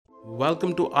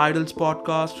Welcome to Idol's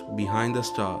podcast, Behind the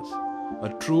Stars, a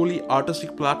truly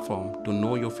artistic platform to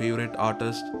know your favorite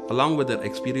artists along with their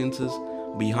experiences,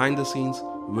 behind the scenes,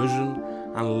 vision,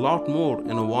 and a lot more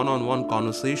in a one on one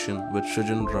conversation with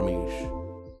Srijan Ramesh.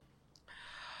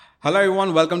 Hello,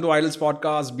 everyone. Welcome to Idol's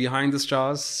podcast, Behind the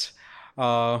Stars.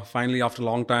 Finally, after a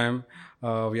long time,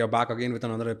 we are back again with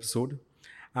another episode.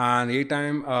 And each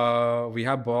time, we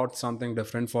have brought something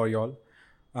different for y'all.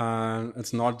 And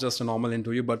it's not just a normal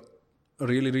interview, but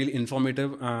really, really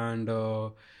informative and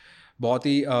बहुत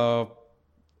ही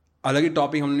अलग ही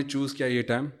topic हमने choose किया ये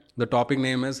time the topic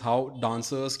name is how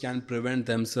dancers can prevent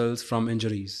themselves from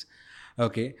injuries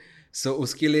okay so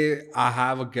उसके लिए I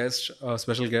have a guest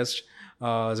special guest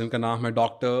जिनका नाम है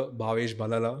doctor Bhavesh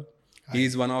Bhalala he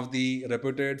is one of the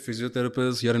reputed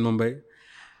physiotherapist here in Mumbai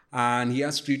and he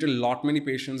has treated lot many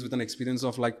patients with an experience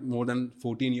of like more than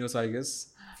 14 years I guess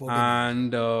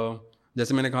and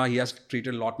जैसे मैंने कहा he has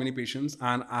treated lot many patients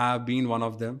and I have been one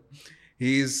of them.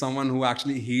 He is someone who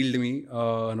actually healed me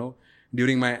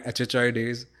during my HHI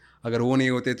days. अगर वो नहीं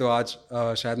होते तो आज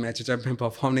शायद मैं HHI में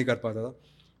परफॉर्म नहीं कर पाता था.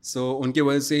 So उनकी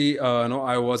वजह से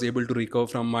I was able to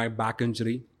recover from my back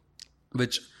injury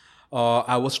which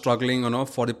I was struggling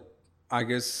for the I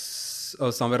guess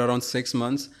somewhere around 6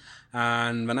 months.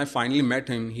 And when I finally met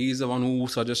him, he's the one who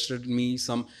suggested me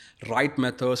some right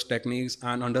methods, techniques,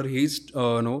 and under his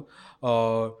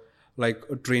like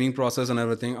training process and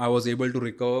everything, I was able to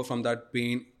recover from that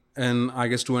pain in I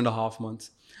guess 2.5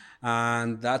 months.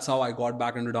 And that's how I got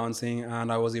back into dancing,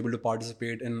 and I was able to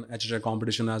participate in HHI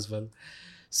competition as well.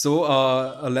 So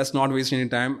let's not waste any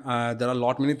time. There are a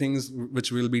lot many things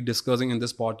which we'll be discussing in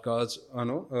this podcast.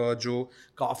 जो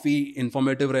काफ़ी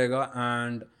informative रहेगा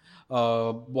and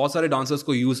बहुत सारे dancers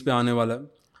को use पे आने वाला है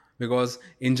बिकॉज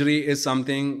इंजरी इज़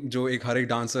समथिंग जो एक हर एक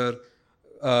डांसर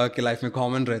के लाइफ में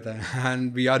कॉमन रहता है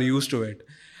and we are use to it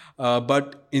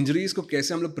but injuries को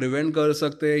कैसे हम लोग प्रिवेंट कर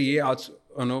सकते हैं ये आज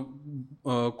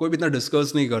कोई भी इतना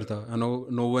डिस्कस नहीं करता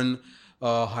no one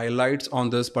highlights on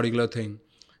this particular thing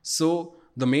so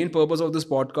the main purpose of this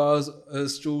podcast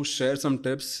is to share some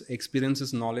tips,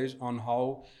 experiences, knowledge on how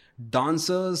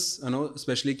dancers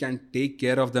especially can take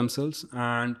care of themselves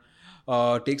and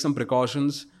take some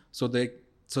precautions so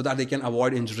that they can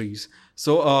avoid injuries.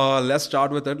 So let's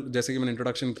start with it. जैसे कि मैंने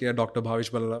introduction किया Dr. Bhavesh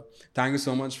Ballala. Thank you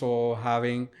so much for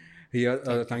having here.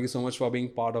 Thank you so much for being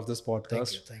part of this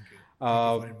podcast. Thank you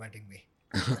for inviting me.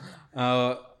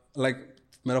 Like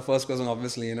मेरा first question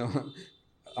obviously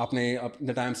आपने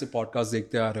अपने time से podcast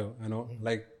देखते आ रहे हो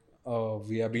like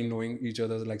we have been knowing each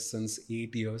other like since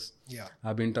 8 years. Yeah.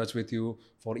 I've been in touch with you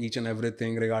for each and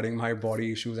everything regarding my body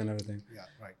issues and everything. Yeah,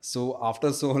 right. So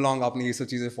after so long आपने ये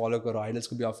सब चीज़ें follow करो, idols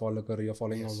को भी आप follow करो, you're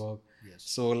following your work. Yes.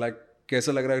 So like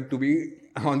कैसा लग रहा है to be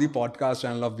on the podcast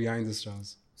channel of Behind the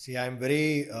Stars? See, I'm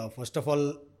very, first of all,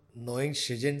 knowing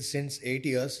Srijan since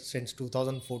 8 years, since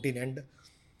 2014 end,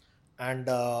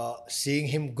 and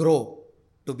seeing him grow,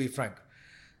 to be frank.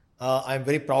 I'm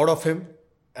very proud of him.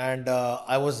 And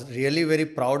I was really very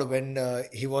proud when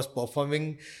he was performing,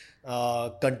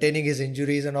 containing his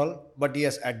injuries and all. But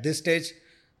yes, at this stage,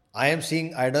 I am seeing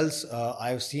idols.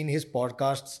 I've seen his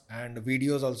podcasts and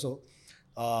videos also,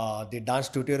 the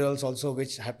dance tutorials also,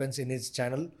 which happens in his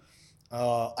channel.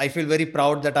 I feel very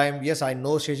proud that I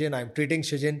know Srijan, I'm treating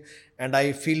Srijan, and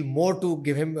I feel more to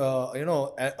give him,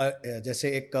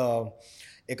 जैसे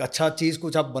एक अच्छा चीज़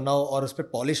कुछ आप बनाओ और उस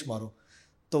पर polish मारो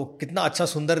तो कितना अच्छा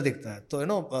सुंदर दिखता है तो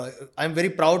I am very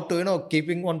proud to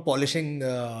keeping on polishing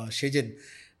Srijan.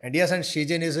 And yes, and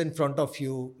Srijan is in front of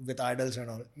you with idols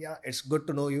and all. Yeah, it's good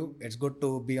to know you. It's good to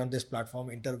be on this platform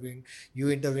interviewing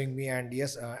me, and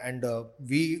yes, and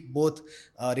we both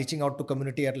reaching out to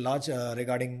community at large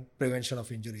regarding prevention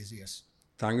of injuries. Yes.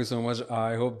 Thank you so much.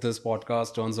 I hope this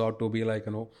podcast turns out to be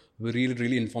like really,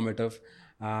 really informative.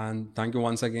 And thank you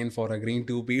once again for agreeing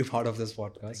to be part of this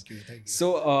podcast. Thank you. So,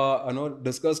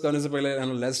 discuss करने से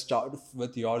पहले, let's start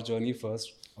with your journey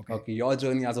first. Okay, your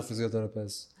journey as a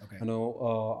physiotherapist. Okay.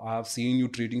 I have seen you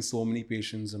treating so many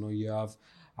patients. You have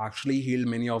actually healed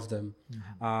many of them.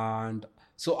 And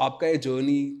so, आपका ये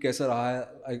journey कैसा रहा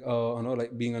है?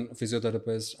 Like being a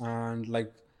physiotherapist and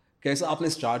like कैसा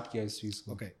आपने start किया इस चीज़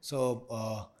को? Okay, so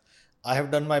I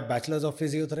have done my bachelor's of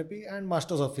physiotherapy and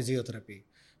master's of physiotherapy.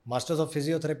 Masters of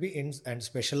Physiotherapy and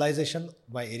specialization,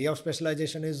 my area of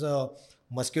specialization is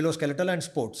musculoskeletal and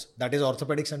sports, that is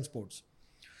orthopedics and sports.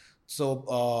 So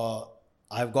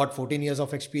I've got 14 years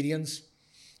of experience,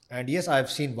 and yes,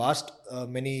 I've seen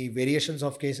many variations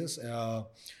of cases,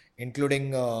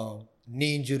 including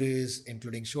knee injuries,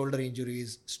 including shoulder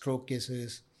injuries, stroke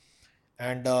cases,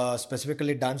 and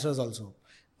specifically dancers also.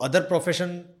 Other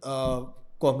profession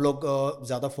को हम लोग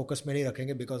ज़्यादा focus में नहीं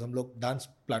रखेंगे because हम लोग dance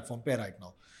platform पे right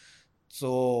now. So,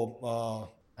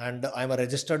 and I'm a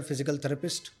registered physical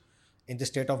therapist in the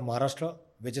state of Maharashtra,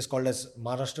 which is called as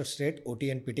Maharashtra State OT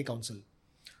and PT Council.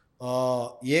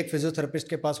 ये एक फिजियोथेरेपिस्ट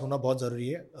के पास होना बहुत ज़रूरी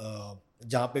है.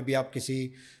 जहाँ पे भी आप किसी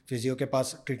फिजियो के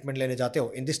पास ट्रीटमेंट लेने जाते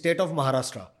हो in the state of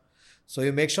Maharashtra, so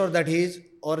you make sure that he is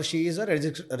और she is a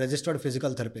registered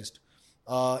physical therapist.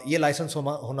 ये लाइसेंस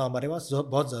होना हमारे पास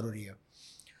बहुत ज़रूरी है.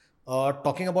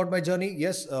 Talking about my journey,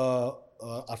 yes,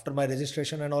 after my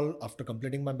registration and all, after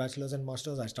completing my bachelor's and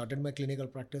master's, I started my clinical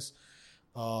practice,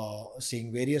 seeing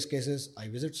various cases. I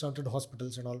visit certain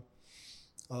hospitals and all.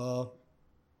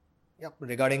 Yeah,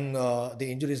 regarding the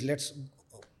injuries, let's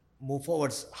move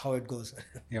forwards how it goes.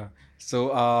 Yeah. So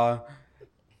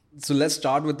let's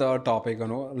start with the topic.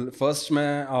 First, मैं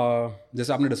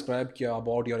जैसे आपने describe किया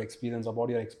about your experience,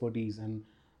 about your expertise, and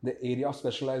the area of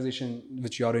specialization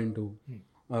which you are into.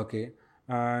 Okay,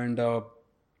 and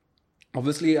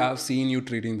obviously I've seen you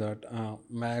treating that.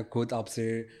 मैं खुद आपसे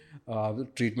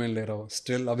treatment ले रहा हूँ.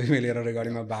 Still अभी मैं ले रहा हूँ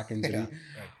regarding my back injury.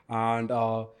 And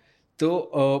तो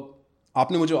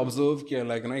आपने मुझे observe किया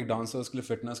like एक dancers के लिए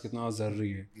fitness कितना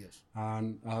ज़रूरी है.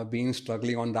 And I've been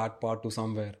struggling on that part to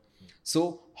somewhere. So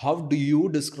how do you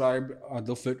describe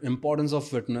the importance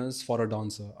of fitness for a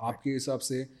dancer? आपके हिसाब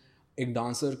से एक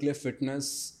dancer के लिए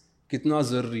fitness कितना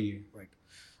ज़रूरी है? Right.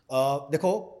 देखो,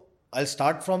 I'll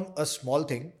start from a small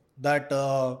thing that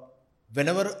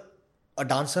whenever a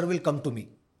dancer will come to me,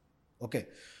 okay,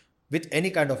 with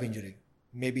any kind of injury,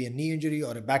 maybe a knee injury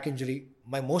or a back injury,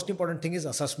 my most important thing is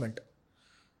assessment.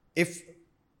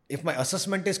 If my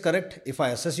assessment is correct, if I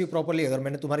assess you properly, अगर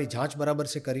मैंने तुम्हारी जांच बराबर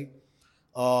से करी,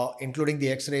 including the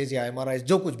X-rays या MRIs,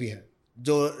 जो कुछ भी है,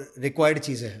 जो रिक्वायर्ड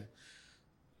चीज़ें हैं,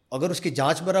 अगर उसकी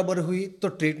जांच बराबर हुई तो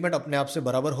ट्रीटमेंट अपने आप से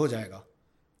बराबर हो जाएगा.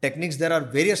 Techniques, there are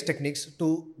various techniques to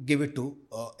give it to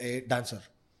a dancer.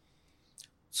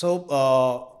 So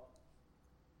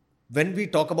when we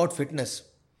talk about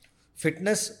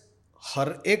fitness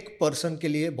हर एक पर्सन के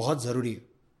लिए बहुत ज़रूरी है.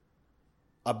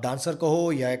 आप डांसर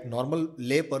कहो या एक नॉर्मल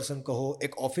ले पर्सन कहो,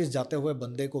 एक ऑफिस जाते हुए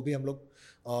बंदे को भी हम लोग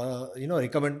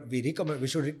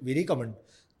रिकमेंड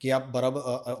कि आप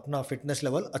बराबर अपना फिटनेस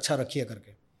लेवल अच्छा रखिए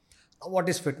करके. What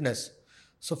is fitness?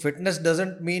 So fitness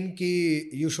doesn't mean कि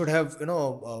you should have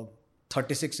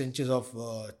 36 inches of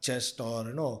chest or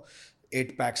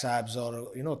 8 packs abs or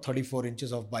 34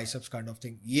 inches of biceps kind of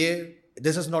thing.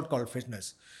 This is not called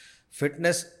fitness.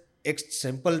 Fitness एक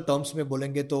simple terms में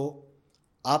बोलेंगे तो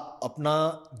आप अपना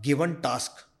given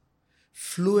task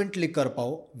fluently कर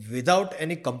पाओ without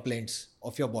any complaints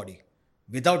of your body,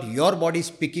 without your body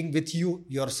speaking with you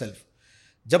yourself.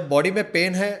 जब body में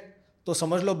पेन है तो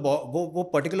समझ लो वो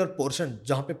पर्टिकुलर पोर्शन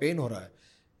जहाँ पे पेन हो रहा है,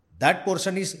 that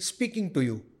portion is speaking to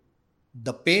you. The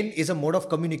pain is a mode of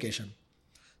communication.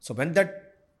 So when that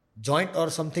joint और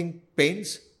something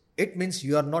pains, it means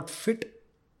you are not fit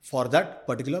for that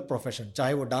particular profession.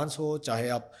 चाहे वो dance हो, चाहे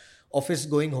आप office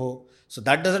going हो. So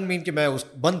that doesn't mean कि मैं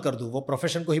बंद कर दूँ, वो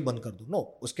प्रोफेशन को ही बंद कर दूँ. नो,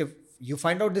 उसके you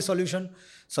find out the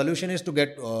solution is to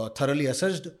get thoroughly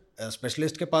assessed.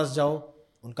 Specialist के पास जाओ,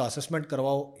 उनका असेसमेंट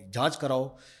करवाओ, जांच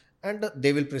कराओ, and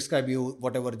they will prescribe you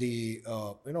whatever the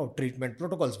treatment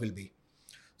protocols will be.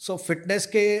 So fitness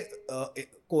के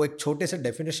को एक छोटे से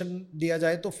definition दिया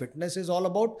जाए तो fitness is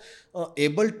all about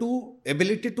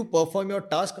ability to perform your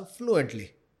task fluently.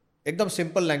 एकदम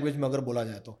simple language में अगर बोला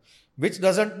जाए तो, which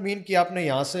doesn't mean कि आपने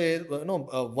यहाँ से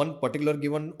one particular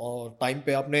given time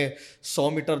पे आपने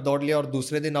 100 मीटर दौड़ लिया और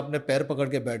दूसरे दिन आपने पैर पकड़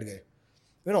के बैठ गए.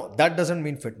 That doesn't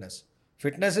mean fitness.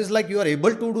 Fitness is like you are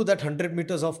able to do that 100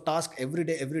 meters of task every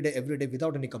day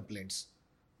without any complaints.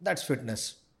 That's fitness.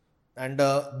 And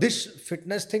this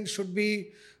fitness thing should be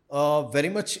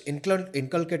very much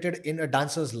inculcated in a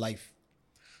dancer's life.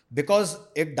 Because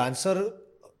एक dancer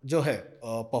जो है,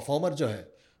 performer जो है,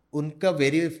 उनका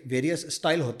various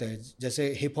style होते हैं.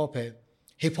 जैसे hip hop है,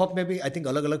 hip hop में भी I think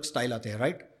अलग अलग style आते हैं,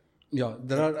 right? Yeah,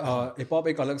 there are hip hop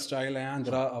एक अलग स्टाइल है, and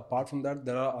there are apart from that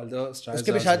there are other styles.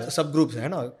 उसके भी शायद सब ग्रुप्स है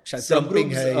ना, शायद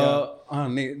clumping है या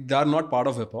नहीं, they are not part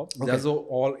of hip hop. Okay. Those are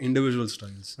all individual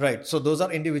styles. Right, so those are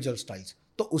individual styles.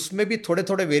 तो उसमें भी थोड़े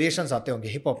थोड़े वेरिएशंस आते होंगे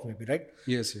हिप हॉप में भी, राइट?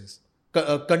 Yes.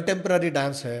 कंटेम्पररी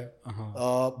डांस है,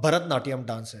 भरतनाट्यम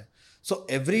डांस है. So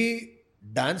every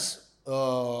dance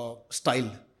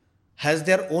style has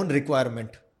their own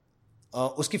requirement.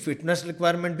 उसकी फिटनेस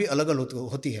रिक्वायरमेंट भी अलग अलग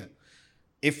होती है.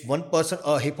 If one person,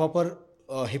 a hip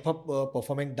hop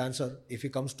performing dancer, if he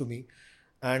comes to me,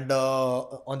 and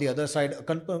on the other side, a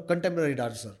contemporary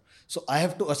dancer, so I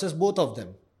have to assess both of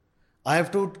them. I have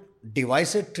to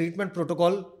devise a treatment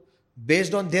protocol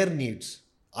based on their needs.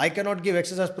 I cannot give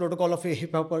exercise protocol of a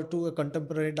hip hopper to a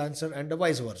contemporary dancer and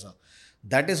vice versa.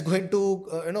 That is going to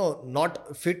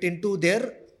not fit into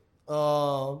their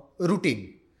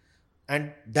routine,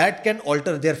 and that can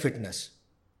alter their fitness.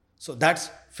 So that's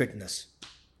fitness.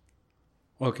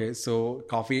 Okay, so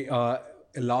काफ़ी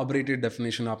elaborated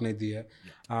definition आपने दी है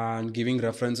and giving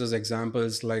references,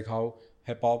 examples like how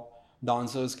hip hop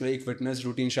dancers के लिए एक fitness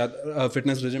routine शायद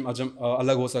fitness regime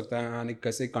अलग हो सकता है and एक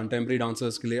कैसे contemporary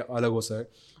dancers के लिए अलग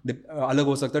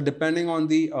हो सकता है depending on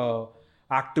the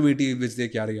activity which they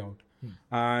carry out.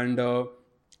 And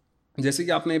जैसे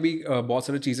कि आपने भी बहुत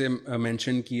सारी चीज़ें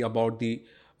mention की about the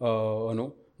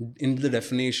in the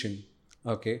definition,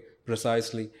 okay,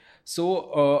 precisely. So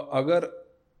अगर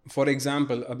फॉर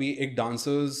एग्जाम्पल अभी एक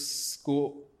डांसर्स को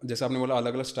जैसे आपने बोला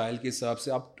अलग अलग स्टाइल के हिसाब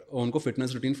से आप उनको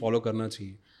फिटनेस रूटीन फॉलो करना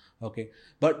चाहिए, okay,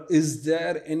 but is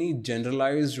there any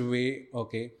generalized way,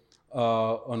 okay,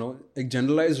 एक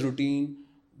जनरलाइज्ड रूटीन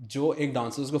जो एक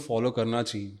डांसर्स को फॉलो करना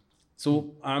चाहिए?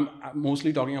 सो I am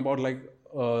mostly talking about like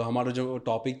हमारा जो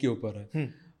टॉपिक के ऊपर है,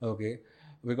 ओके,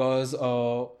 बिकॉज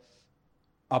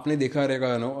आपने देखा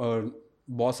रहेगा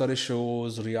बहुत सारे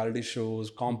शोज, रियलिटी शोज,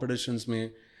 कॉम्पिटिशन्स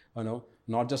में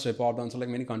not just hip hop dancers, like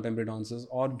many contemporary dancers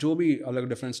और जो भी अलग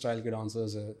different style के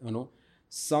dancers है,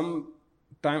 some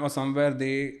time or somewhere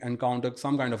they encounter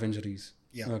some kind of injuries.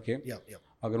 Okay.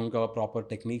 अगर उनका proper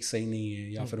technique सही नहीं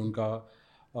है या फिर उनका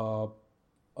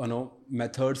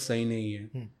method सही नहीं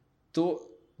है, तो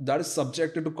that is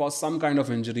subjected to cause some kind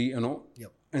of injury,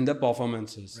 in their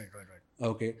performances.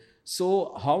 Right. Okay.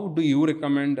 So how do you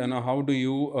recommend and how do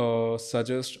you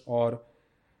suggest or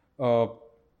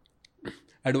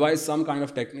advise some kind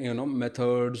of technique,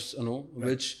 methods,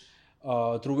 which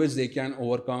through which they can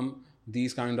overcome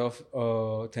these kind of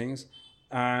things,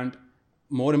 and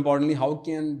more importantly, how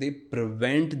can they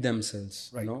prevent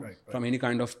themselves, from any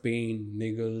kind of pain,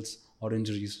 niggles, or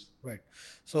injuries? Right.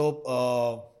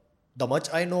 So the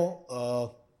much I know,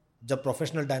 जब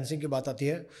professional dancing की बात आती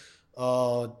है,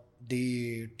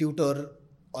 the tutor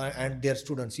and their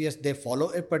students, yes, they follow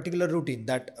a particular routine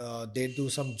that they do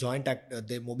some joint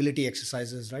they mobility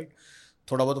exercises, right,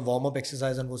 थोड़ा बहुत warm up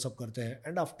exercise and वो सब करते हैं,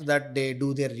 and after that they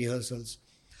do their rehearsals.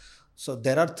 So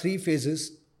there are 3 phases: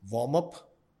 warm up,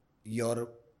 your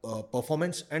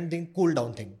performance, and then cool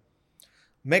down thing.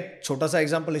 मैं एक छोटा सा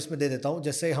एग्जांपल इसमें दे देता हूँ.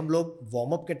 जैसे हम लोग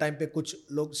वार्म अप के टाइम पे कुछ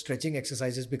लोग स्ट्रेचिंग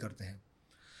एक्सरसाइजेस भी करते हैं.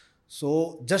 सो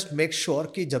जस्ट मेक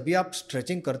श्योर कि जब भी आप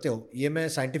स्ट्रेचिंग करते हो, ये मैं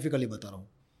साइंटिफिकली बता रहा हूँ,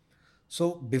 सो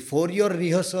बिफोर योर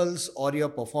रिहर्सल्स और योर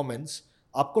परफॉर्मेंस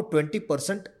आपको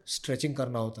 20% स्ट्रेचिंग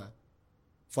करना होता है.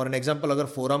 फॉर एन एग्जाम्पल, अगर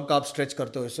फोरआर्म का आप स्ट्रेच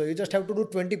करते हो, so you just have to do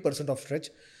 20% of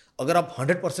stretch. अगर आप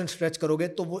 100% स्ट्रेच करोगे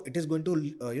तो वो it is going to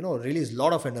release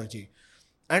lot of energy,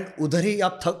 and उधर ही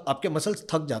आपके मसल्स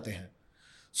थक जाते हैं.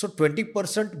 सो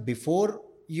 20% बिफोर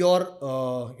योर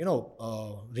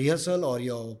रिहर्सल और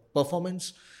your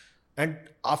performance, and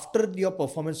after your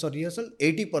performance or rehearsal,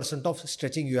 80% of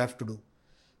stretching you have to do.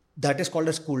 That is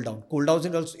called as cool down. Cool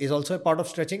down is also a part of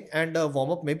stretching, and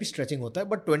warm up में भी stretching होता है,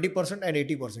 but 20% and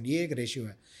 80% ये एक ratio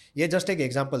है. ये just एक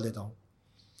example देता हूँ.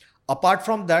 Apart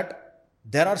from that,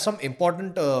 there are some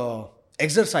important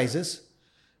exercises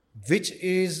which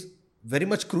is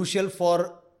very much crucial for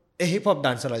a hip hop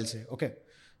dancer, I'll say. Okay.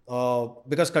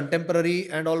 Because contemporary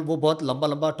and all वो बहुत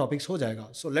लंबा topics हो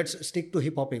जाएगा. So let's stick to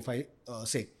hip hop if I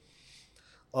say.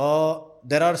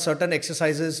 There are certain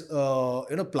exercises,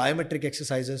 plyometric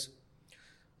exercises.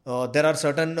 There are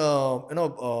certain,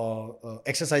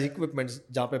 exercise equipments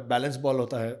जहाँ पे balance ball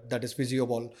होता है, that is physio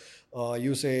ball.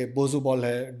 You say Bosu ball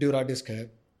है, Dura disc है.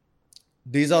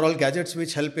 These are all gadgets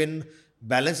which help in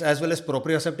balance as well as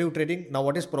proprioceptive training. Now,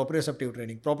 what is proprioceptive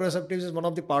training? Proprioceptive is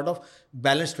one of the part of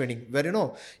balance training, where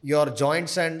your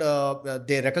joints and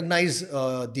they recognize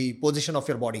the position of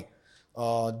your body.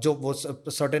 जो वो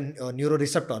certain neuro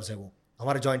receptors है वो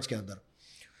हमारे joints के अंदर.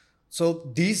 So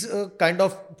these kind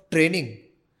of training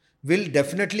will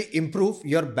definitely improve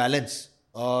your balance.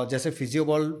 जैसे physio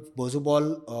ball, बोजू ball,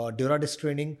 dura disc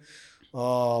training,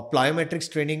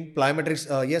 plyometrics training. Plyometrics,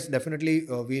 yes, definitely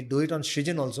we do it on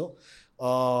Shijin also.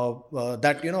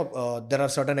 That there are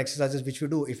certain exercises which we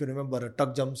do. If you remember,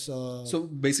 tuck jumps. So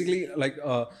basically, like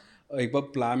एक बार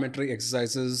plyometric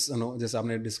exercises, जैसे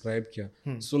आपने describe किया.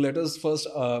 So let us first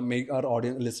make our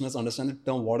audience listeners understand the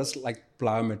term. What is like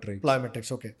plyometrics?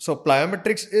 Plyometrics, okay. So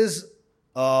plyometrics is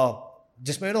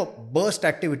जिसमें burst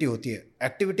activity होती है.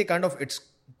 Activity kind of, it's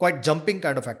quite jumping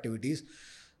kind of activities.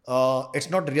 It's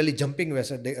not really jumping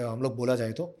वैसे हम लोग बोला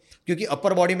जाए तो, क्योंकि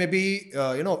upper body में भी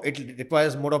it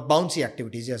requires more of bouncy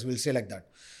activities. Yes, we'll say like that.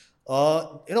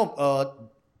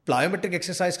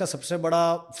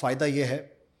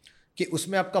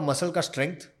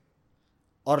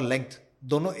 और लेंथ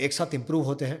दोनों एक साथ इंप्रूव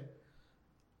होते हैं,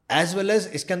 एज वेल एज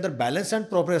इसके अंदर बैलेंस एंड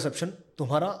प्रोप्रियोसेप्शन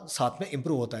तुम्हारा साथ में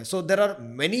इंप्रूव होता है. So there are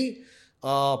many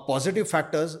positive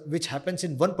factors which happens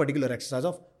in one particular exercise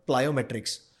of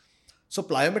plyometrics. So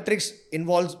plyometrics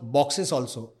involves boxes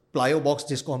also, प्लायो box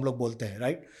जिसको हम लोग बोलते हैं,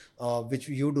 right, which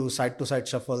you do side to side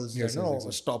shuffles,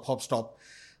 stop hop stop.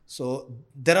 So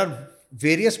there are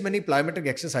various many plyometric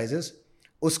exercises.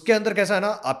 उसके अंदर कैसा है ना,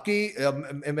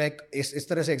 आपकी मैं इस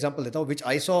तरह से एग्जांपल देता हूँ विच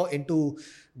I saw into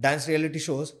dance reality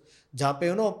shows, जहाँ पे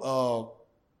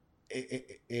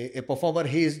a performer,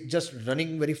 he is just running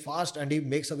very fast and he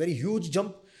makes a very huge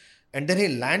jump and then he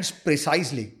lands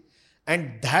precisely,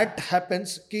 and that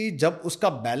happens कि जब उसका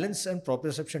बैलेंस एंड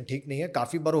प्रोप्रियोसेप्शन ठीक नहीं है,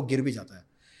 काफ़ी बार वो गिर भी जाता है,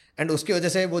 एंड उसकी वजह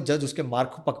से वो जज उसके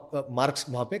मार्क्स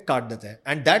वहाँ पे काट देते हैं,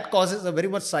 and that causes a very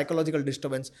much psychological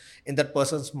disturbance in that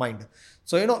persons mind.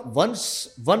 So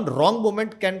one wrong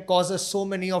moment can cause so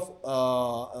many of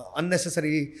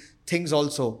unnecessary things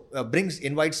also,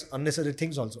 invites unnecessary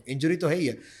things also. Injury तो है ही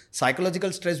है,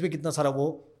 साइकोलॉजिकल स्ट्रेस भी कितना सारा वो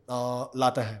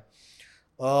लाता है.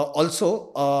 Also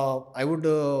I would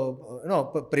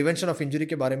prevention of injury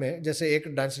के बारे में, जैसे एक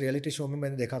डांस रियलिटी शो में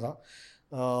मैंने देखा था,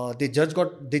 the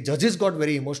judges got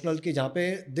very emotional कि जहाँ पे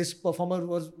this performer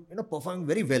was performing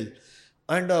very well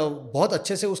and बहुत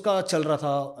अच्छे से उसका चल रहा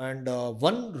था, and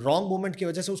one wrong moment की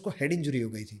वजह से उसको head injury हो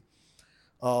गई थी.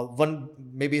 One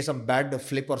maybe some bad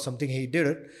flip or something he did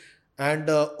it, and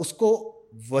उसको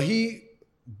वही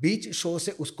बीच शो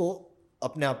से उसको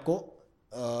अपने आप को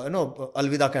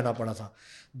अलविदा कहना पड़ा था.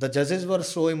 The judges were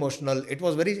so emotional. It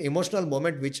was very emotional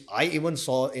moment which I even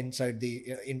saw inside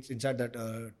that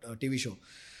TV show.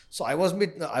 So I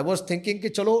was thinking कि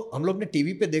चलो हम लोग ने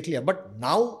टीवी पे देख लिया, but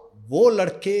now वो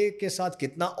लड़के के साथ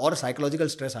कितना और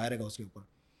psychological stress आया रहेगा उसके ऊपर.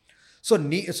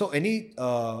 So any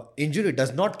injury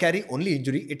does not carry only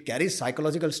injury, it carries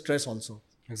psychological stress also.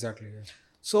 Exactly. Yeah.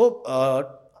 So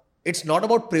it's not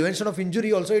about prevention of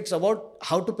injury also, it's about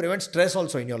how to prevent stress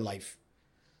also in your life.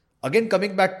 Again,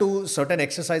 coming back to certain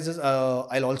exercises,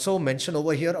 I'll also mention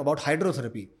over here about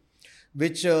hydrotherapy,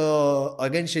 which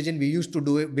again, Shijin, we used to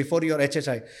do it before your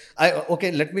HHI.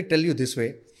 Okay, let me tell you this way.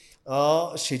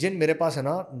 Shijin, मेरे पास है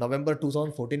ना, November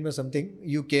 2014 में something,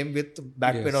 you came with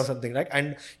back pain or something, right?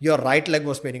 And your right leg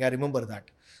was paining, I remember that.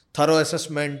 Thorough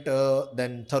assessment,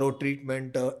 then thorough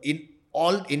treatment,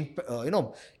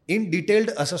 in detailed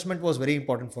assessment was very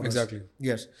important for us. Exactly.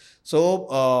 Yes. So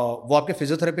वो आपके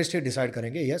physiotherapist ही decide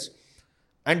करेंगे. Yes.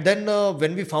 And then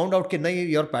when we found out कि नहीं,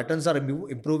 your patterns are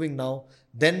improving now,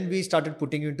 then we started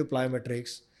putting you into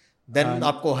plyometrics. Then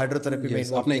आपको hydrotherapy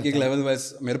में आपने एक level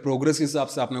wise मेरे प्रोग्रेस के हिसाब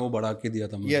से आपने वो बढ़ा के दिया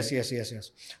था मुझे.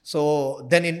 yes. So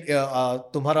then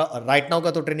तुम्हारा राइट नाउ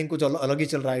का तो ट्रेनिंग कुछ अलग ही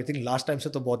चल रहा है. आई थिंक लास्ट टाइम से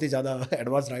तो बहुत ही ज़्यादा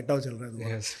एडवांस राइट नाउ चल रहा है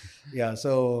तुम्हारा. या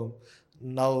सो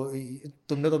नाउ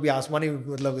तुमने तो अभी आसमानी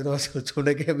मतलब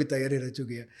छोड़ने की अभी तैयारी रह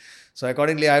चुकी है. So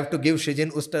accordingly I have to give शिजिन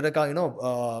उस तरह का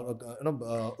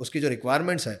उसकी जो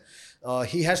रिक्वायरमेंट्स है,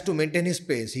 he has to maintain his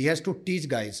pace, he has to teach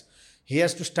guys, he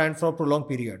has to stand for prolong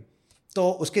period. तो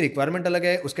उसकी रिक्वायरमेंट अलग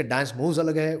है, उसके डांस मूव्स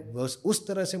अलग है. उस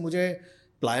तरह से मुझे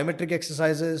plyometric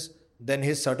exercises, then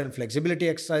his certain flexibility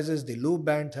exercises, the loop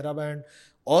band, TheraBand,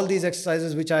 all these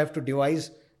exercises which I have to devise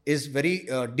is very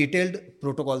detailed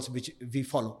protocols which we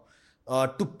follow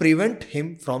to prevent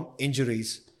him from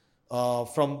injuries,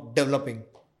 from developing.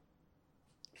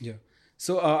 Yeah.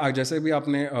 So जैसे भी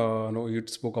आपने you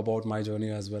spoke about my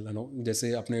journey as well,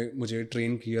 जैसे आपने मुझे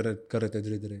train कर रहे थे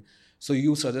धीरे धीरे. So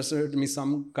you suggested me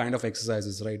some kind of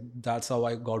exercises, right? That's how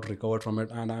I got recovered from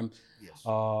it, and I'm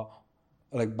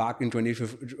like back in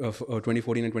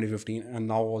 2014 and 2015 and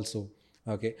now also.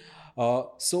 Okay.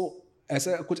 So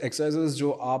ऐसे कुछ exercises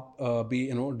जो आप भी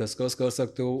discuss कर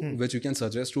सकते हो, which you can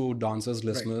suggest to dancers,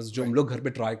 listeners, जो हम लोग घर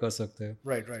पे try कर सकते हैं.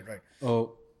 Right.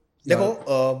 देखो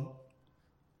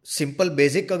सिंपल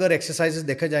बेसिक अगर एक्सरसाइजेस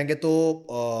देखे जाएंगे तो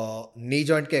नी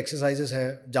जॉइंट के एक्सरसाइजेस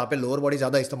हैं जहाँ पे लोअर बॉडी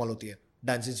ज़्यादा इस्तेमाल होती है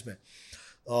डांसिस में.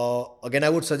 अगेन आई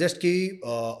वुड सजेस्ट कि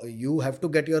you have to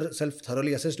get your self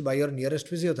thoroughly असिस्ड by your nearest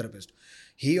physiotherapist.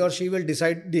 ही और she will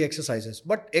decide the exercises.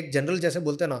 But एक जनरल जैसे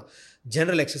बोलते हैं ना,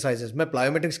 जनरल एक्सरसाइजेस, मैं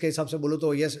प्लायोमेट्रिक्स के हिसाब से बोलूँ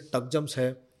तो यस, टक जंप्स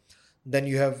है, then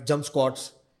you have jump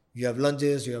squats, you have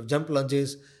lunges, you have jump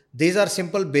lunges. These are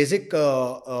simple basic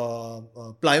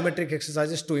plyometric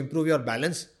exercises to improve your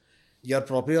balance, your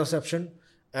proprioception,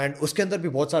 and उसके अंदर भी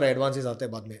बहुत सारे एडवांसेस आते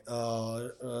हैं बाद में.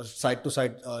 Side to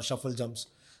side shuffle jumps,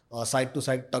 side to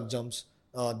side टक jumps,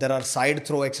 there are side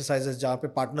throw exercises जहाँ पे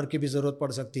पार्टनर की भी ज़रूरत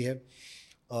पड़ सकती है.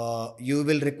 You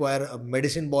will require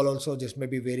medicine ball also, जिसमें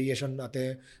भी वेरिएशन आते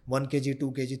हैं 1 kg,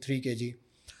 2 kg, 3 kg.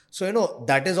 So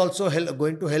that is also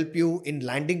going to help you in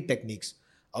landing techniques.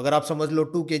 अगर आप समझ लो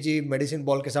 2 kg मेडिसिन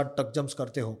बॉल के साथ टक जंप्स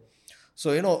करते हो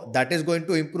So that is going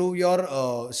to improve your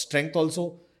strength also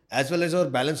as well as your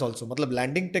balance also. मतलब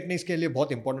landing techniques के लिए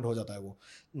बहुत इंपॉर्टेंट हो जाता है वो.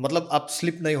 मतलब आप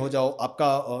स्लिप नहीं हो जाओ,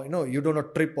 आपका यू डो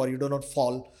नॉट ट्रिप और यू डो नॉट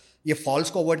फॉल. ये फॉल्स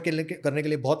को अवॉइड करने के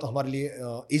लिए बहुत हमारे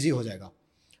लिए ईजी हो जाएगा.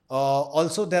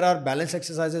 Also there are balance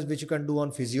exercises which you can do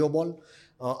on physio ball.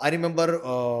 I remember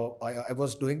I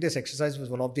was doing this exercise with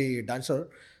one of the dancer.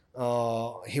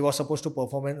 He was supposed to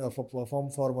perform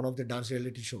for one of the dance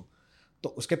reality show. तो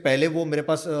उसके पहले वो मेरे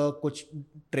पास कुछ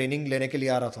training लेने के लिए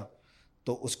आ रहा था.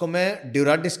 तो उसको मैं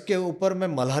ड्यूराडिस्क के ऊपर मैं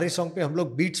मल्हारी सॉन्ग पे हम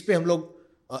लोग बीट्स पे हम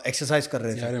लोग एक्सरसाइज कर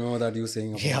रहे थे. I remember that you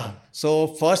saying about Yeah. So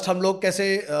first हम लोग कैसे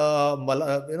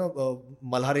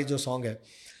मल्हारी जो सॉन्ग है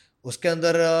उसके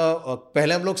अंदर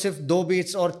पहले हम लोग सिर्फ 2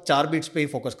 बीट्स और 4 बीट्स पे ही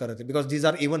फोकस कर रहे थे, because these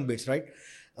are even beats right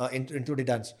into the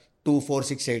dance 2 4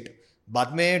 6 8.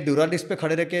 बाद में ड्यूराडिस्क पे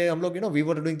खड़े रह के हम लोग we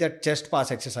were doing that chest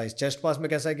pass exercise. Chest पास में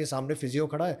कैसा है कि सामने फिजियो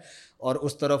खड़ा है और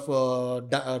उस तरफ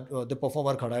द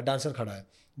परफॉर्मर खड़ा है, डांसर खड़ा है,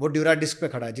 वो ड्यूराडिस्क पे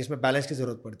खड़ा है जिसमें बैलेंस की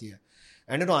जरूरत पड़ती है.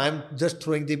 And I am just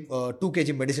throwing the 2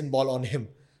 kg medicine ball on him.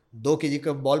 2 kg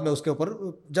का बॉल में उसके ऊपर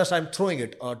just I am throwing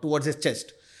it towards his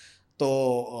chest. तो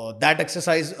दैट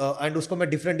एक्सरसाइज एंड उसको मैं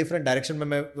डिफरेंट डायरेक्शन में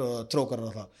मैं थ्रो कर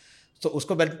रहा था. तो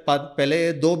उसको पहले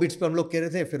 2 बीट्स पे हम लोग कह रहे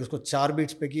थे, फिर उसको 4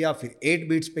 बीट्स पे किया, फिर 8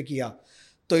 बीट्स पे किया.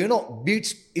 तो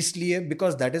बीट्स इसलिए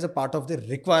because that is a part of the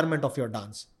requirement of your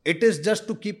dance. It is just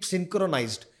to keep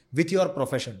synchronized with your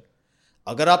profession.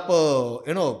 अगर आप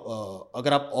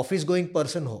अगर आप ऑफिस गोइंग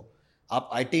पर्सन हो, आप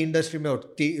आईटी इंडस्ट्री में हो,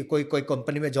 कोई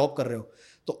कंपनी में जॉब कर रहे हो,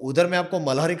 तो उधर मैं आपको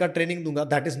मल्हारी का ट्रेनिंग दूंगा,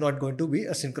 that is not going to be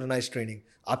a synchronised training.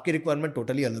 आपकी रिक्वायरमेंट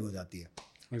टोटली अलग हो जाती है.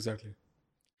 Exactly.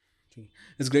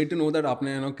 It's great to know that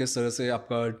आपने किस तरह से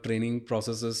आपका ट्रेनिंग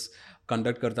प्रोसेसेस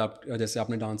कंडक्ट करता. आप जैसे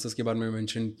आपने डांसर्स के बारे में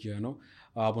मेंशन किया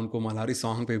आप उनको मल्हारी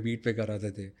सॉन्ग पे बीट पे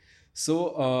कराते थे. सो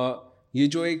ये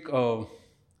जो एक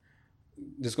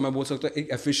जिसको मैं बोल सकता हूँ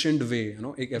एक एफिशिएंट वे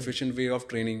एक efficient way of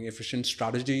training, efficient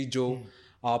strategy जो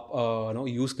आप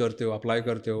यूज़ करते हो, अप्लाई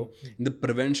करते हो in the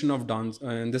prevention of dance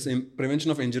in this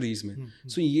prevention of injuries में.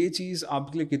 सो ये चीज़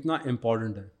आपके लिए कितना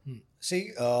इम्पॉर्टेंट है? सी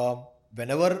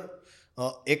व्हेनेवर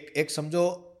एक समझो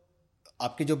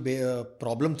आपकी जो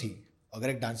प्रॉब्लम थी, अगर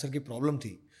एक डांसर की प्रॉब्लम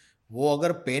थी, वो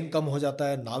अगर पेन कम हो जाता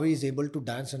है, now he is able to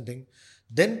dance and thing,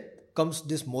 then comes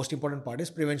this most important part is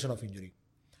prevention of injury.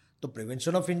 तो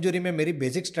प्रिवेंशन ऑफ इंजरी में मेरी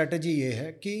बेसिक स्ट्रैटेजी ये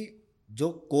है कि जो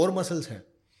कोर मसल्स हैं,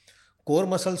 कोर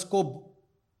मसल्स को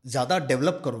ज़्यादा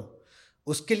डेवलप करो.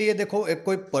 उसके लिए देखो एक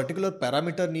कोई पर्टिकुलर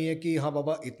पैरामीटर नहीं है कि हाँ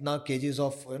बाबा इतना केजीज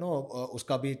ऑफ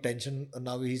उसका भी tension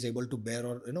now he is able to bear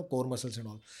और कोर मसल्स एंड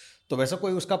ऑल. तो वैसा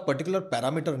कोई उसका पर्टिकुलर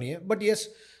पैरामीटर नहीं है. बट येस,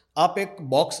 आप एक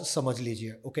बॉक्स समझ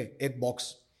लीजिए. ओके, एक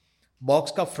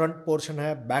बॉक्स का फ्रंट पोर्शन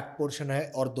है, बैक पोर्शन है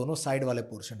और दोनों साइड वाले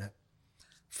पोर्शन है.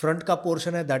 फ्रंट का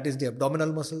पोर्शन है that is the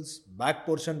abdominal muscles, back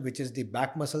portion which is the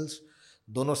back muscles,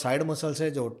 दोनों साइड मसल्स है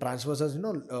जो ट्रांसवर्सस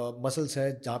मसल्स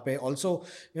है, जहाँ पे ऑल्सो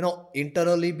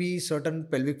इंटरनली भी सर्टन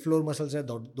पेल्विक फ्लोर मसल्स है,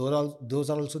 those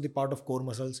are also the part of core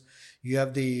muscles. You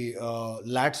have the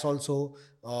let's also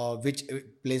which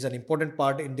plays an important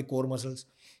part in the core muscles.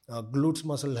 Glutes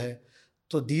muscle है.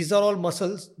 तो these are all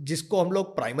muscles जिसको हम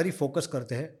लोग primary focus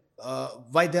करते हैं.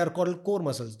 Why they are called core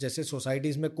muscles? जैसे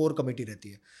societies में core committee रहती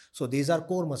है. So these are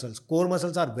core muscles. Core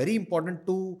muscles are very important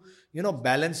to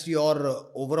balance your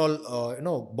overall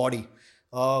body.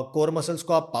 Core muscles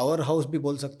को आप पावर हाउस भी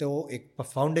बोल सकते हो, एक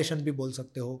फाउंडेशन भी बोल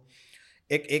सकते हो.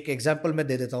 एक एग्जाम्पल मैं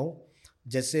दे देता हूँ.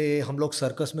 जैसे हम लोग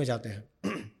सर्कस में जाते हैं,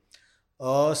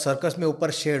 सर्कस में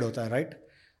ऊपर शेड होता है राइट,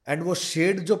 एंड वो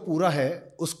शेड जो पूरा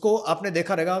है उसको आपने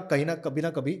देखा रहेगा कहीं ना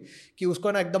कभी कि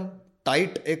उसको ना एकदम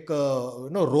टाइट एक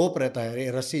रोप रहता है,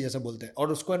 रस्सी जैसे बोलते हैं,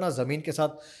 और उसको है ना जमीन के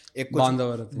साथ एक कुछ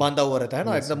बांधा हुआ रहता है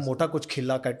ना, एकदम मोटा कुछ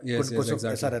खिल्ला कुछ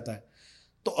ऐसा रहता है.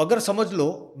 तो अगर समझ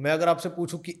लो, मैं अगर आपसे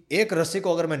पूछूं कि एक रस्सी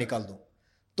को अगर मैं निकाल दूं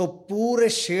तो पूरे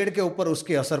शेड के ऊपर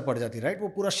उसकी असर पड़ जाती है राइट, वो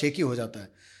पूरा शेकी हो जाता है.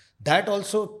 That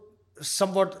also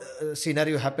somewhat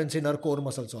scenario happens in our core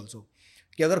muscles also,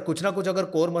 कि अगर कुछ ना कुछ अगर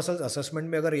कोर मसल्स असेसमेंट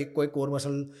में अगर एक कोई कोर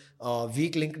मसल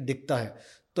वीक लिंक दिखता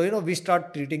है तो वी स्टार्ट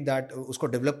ट्रीटिंग दैट, उसको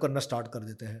डेवलप करना स्टार्ट कर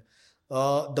देते हैं.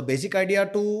 The basic idea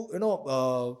to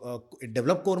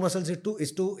develop core muscles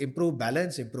is to improve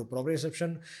balance, improve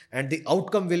proprioception, and the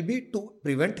outcome will be to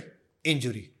prevent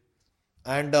injury.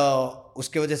 And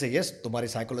उसके वजह से यस, तुम्हारी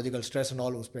साइकोलॉजिकल स्ट्रेस एंड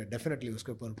ऑल उस पर डेफिनेटली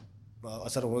उसके ऊपर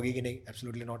असर होगी कि नहीं?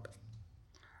 Absolutely not.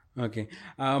 ओके,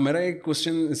 मेरा एक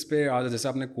क्वेश्चन इस पे आ, जैसे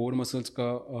आपने कोर मसल्स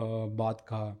का बात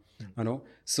कहा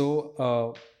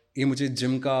सो ये मुझे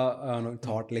जिम का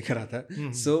थॉट लेकर आता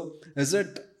है. सो इज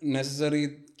इट नेसेसरी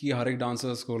कि हर एक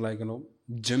डांसर्स को लाइक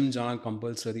जिम जाना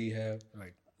कंपलसरी है?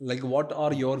 Like what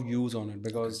are your views on it?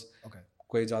 Because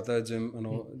कोई जाता है gym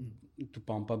to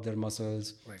pump up there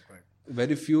muscles,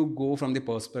 very few go from the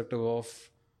perspective of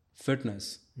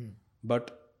fitness.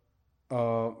 But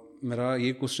मेरा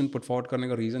ये क्वेश्चन पुट फॉरवर्ड करने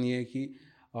का रीज़न ये है कि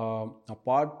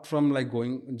apart from like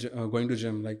going to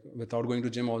gym, like without going to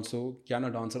gym also can a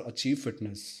dancer achieve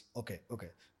fitness? Okay okay,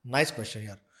 nice question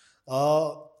यार.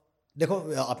 देखो,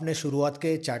 आपने शुरुआत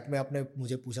के चैट में आपने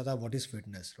मुझे पूछा था व्हाट इज़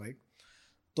फिटनेस, राइट?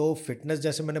 तो फिटनेस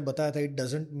जैसे मैंने बताया था, इट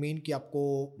डजेंट मीन कि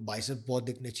आपको बाइसेप बहुत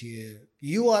दिखने चाहिए.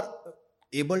 You are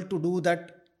able to do that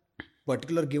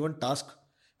particular given task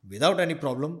without any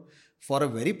problem for a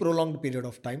very prolonged period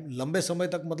of time, लंबे समय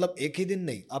तक, मतलब एक ही दिन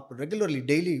नहीं, आप रेगुलरली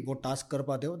डेली वो टास्क कर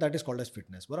पाते हो, that is called as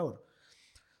fitness, बराबर?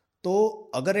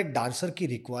 तो अगर एक डांसर की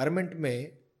रिक्वायरमेंट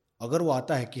में अगर वो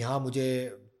आता है कि हाँ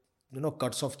मुझे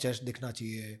कट्स ऑफ चेस्ट दिखना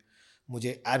चाहिए, मुझे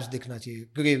एब्स दिखना चाहिए,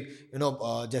 क्योंकि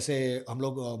जैसे हम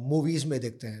लोग मूवीज़ में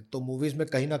देखते हैं, तो मूवीज़ में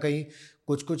कहीं ना कहीं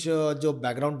कुछ कुछ जो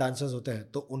बैकग्राउंड डांसर्स होते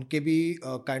हैं तो उनके भी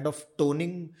kind of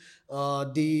toning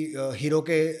the hero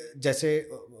के जैसे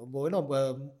वो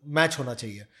मैच होना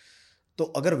चाहिए. तो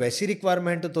अगर वैसी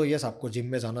रिक्वायरमेंट तो यस, आपको जिम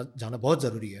में जाना बहुत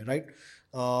ज़रूरी है, राइट?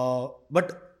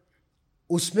 बट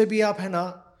उसमें भी आप है ना,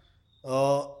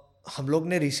 हम लोग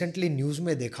ने रिसेंटली न्यूज़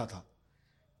में देखा था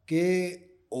कि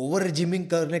ओवर जिमिंग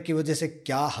करने की वजह से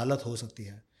क्या हालत हो सकती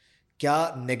है,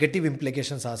 क्या नेगेटिव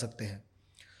इम्प्लीकेशंस आ सकते हैं.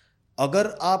 अगर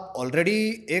आप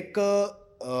ऑलरेडी एक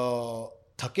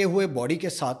थके हुए बॉडी के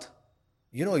साथ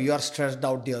you are stressed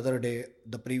out the other day,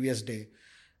 the previous day,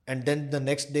 and then the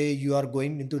next day you are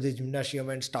going into the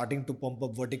gymnasium and starting to pump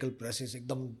up vertical presses,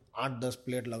 एकदम 8-10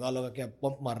 प्लेट लगा के आप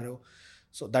pump मार रहे हो,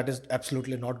 so that is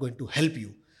absolutely not going to help you,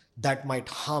 that might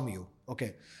harm you. Okay,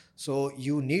 so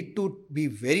you need to be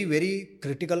very very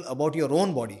critical about your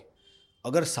own body.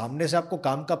 अगर सामने से आपको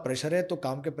काम का प्रेशर है तो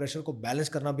काम के प्रेशर को बैलेंस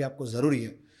करना भी आपको ज़रूरी है.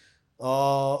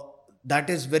 That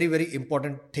is very very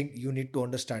important thing you need to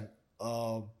understand.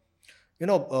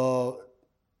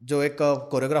 जो एक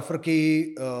कोरियोग्राफर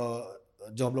की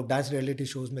जो हम लोग डांस रियलिटी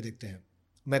शोज़ में देखते हैं,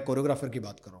 मैं कोरियोग्राफर की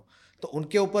बात कर रहा हूँ, तो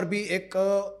उनके ऊपर भी एक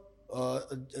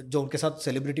जो उनके साथ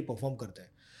सेलिब्रिटी परफॉर्म करते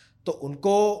हैं, तो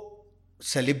उनको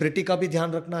सेलिब्रिटी का भी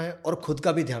ध्यान रखना है और खुद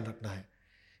का भी ध्यान रखना है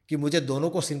कि मुझे दोनों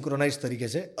को सिंक्रोनाइज तरीके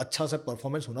से अच्छा सा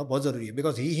परफॉर्मेंस होना बहुत ज़रूरी है,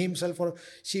 बिकॉज ही हिमसेल्फ और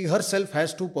she her self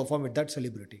has to perform with that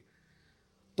celebrity.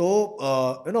 तो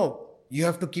you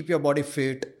have to keep your body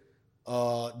fit.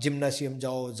 Gymnasium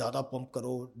जाओ, ज़्यादा पंप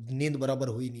करो, नींद बराबर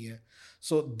हुई नहीं है,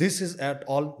 so this is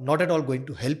not at all going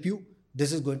to help you,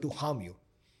 this is going to harm you.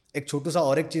 एक छोटू सा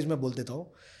और एक चीज़ मैं बोल देता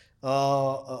हूँ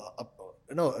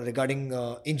रिगार्डिंग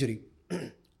इंजरी.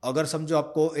 अगर समझो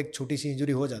आपको एक छोटी सी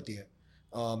इंजरी हो जाती है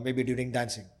may be during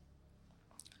dancing,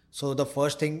 so the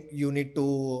first thing you need to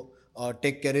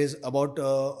take care is about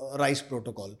rice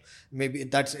protocol. Maybe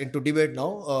that's into debate now.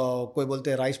 कोई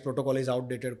बोलते हैं rice protocol is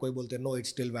outdated, कोई बोलते हैं no,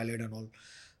 it's still valid and all.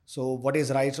 So what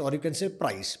is rice, or you can say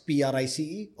price, PRICE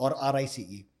or RICE.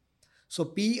 So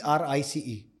PRICE,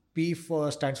 P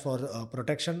stands for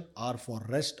protection, R for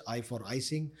rest, I for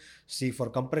icing, C for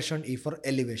compression, E for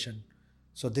elevation.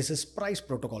 So this is price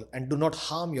protocol. And do not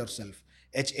harm yourself,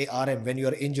 HARM, when you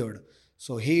are injured.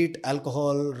 So heat,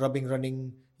 alcohol, rubbing,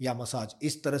 running या massage,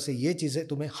 इस तरह से ये चीज़ें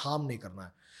तुम्हें harm नहीं करना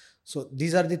है. So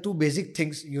these are the two basic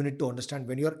things you need to understand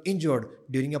when you are injured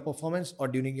during your performance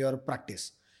और ड्यूरिंग योर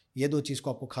प्रैक्टिस. ये दो चीज़ को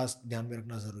आपको खास ध्यान में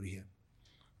रखना ज़रूरी है.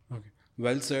 Okay,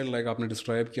 well said. लाइक आपने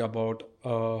डिस्क्राइब किया about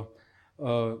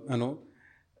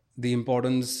the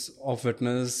importance of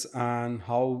fitness and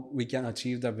how we can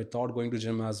achieve that without going to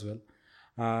gym as well.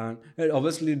 And it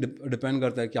obviously depend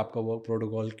करता है कि आपका वर्क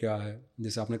प्रोटोकॉल क्या है.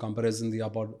 जैसे आपने कंपैरिजन दिया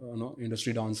about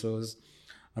industry dancers,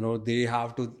 they have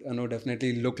to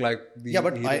definitely look like the yeah,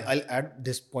 but I'll add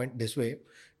this point this way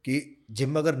कि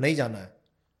जिम अगर नहीं जाना है,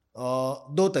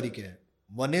 दो तरीके हैं.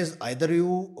 One is either you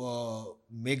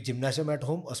make gymnasium at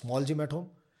home, a small gym at home,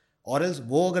 और else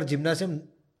वो अगर जिम्नाशियम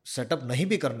सेटअप नहीं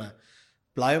भी करना है,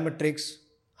 plyometrics,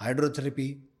 hydrotherapy,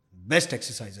 best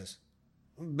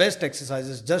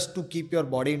exercises just to keep your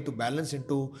body into balance,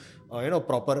 into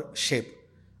proper shape.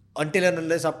 Until and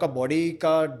unless आपका body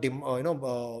का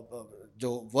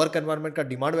जो वर्क एनवायरनमेंट का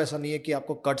डिमांड वैसा नहीं है कि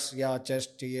आपको कट्स या चेस्ट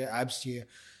चाहिए, एब्स चाहिए,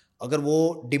 अगर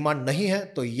वो डिमांड नहीं है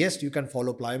तो yes, you can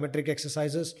follow plyometric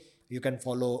exercises, you can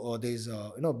follow this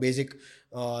basic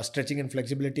stretching and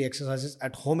flexibility exercises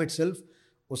at home itself.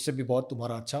 उससे भी बहुत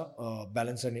तुम्हारा अच्छा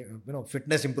बैलेंस एंड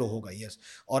फिटनेस इंप्रूव होगा. यस,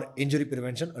 और injury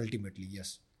prevention ultimately.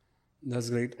 Yes, that's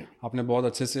great. आपने बहुत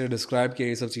अच्छे से डिस्क्राइब किया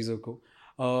ये सब चीज़ों को.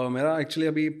 मेरा एक्चुअली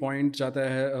अभी पॉइंट जाता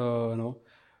है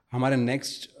हमारे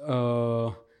next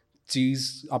cheese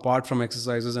apart from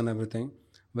exercises and everything,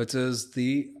 which is the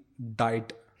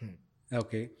diet.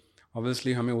 Okay,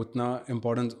 obviously हमें उतना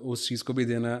इम्पोर्टेंस उस चीज़ को भी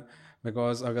देना है,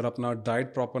 बिकॉज अगर अपना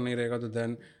डाइट प्रॉपर नहीं रहेगा तो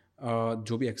देन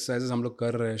जो भी एक्सरसाइजेस हम लोग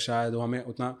कर रहे हैं शायद वो हमें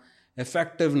उतना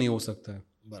इफेक्टिव नहीं हो सकता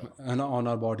है ना ऑन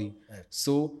आवर बॉडी.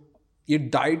 सो ये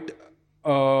डाइट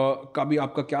का भी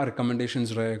आपका क्या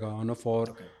रिकमेंडेशंस रहेगा you know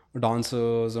for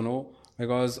dancers you know,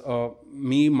 because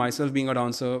me my self being a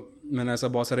dancer मैंने ऐसा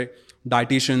बहुत सारे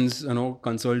डाइटिशियंस यू नो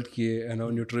कंसल्ट किए, यू नो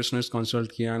न्यूट्रिशनिस्ट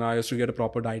कंसल्ट किए, and I used to get a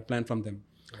proper diet plan from them.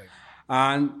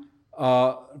 And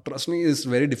trust me, it's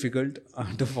very difficult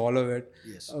to follow it.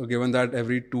 Yes. Given that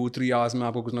every 2-3 hours में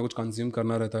आपको कुछ ना कुछ consume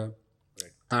करना रहता है.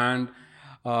 And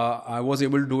I was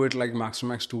able to do it like max to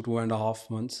max 2.5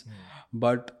 months.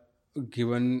 But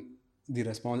given the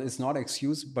response, it's not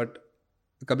excuse, but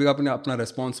कभी अपने अपना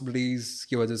responsibilities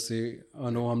की वजह से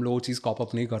हम लोग वो चीज़ कॉप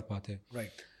अप नहीं कर पाते.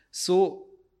 Right. So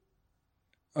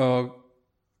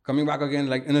coming back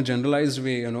again, like in a generalized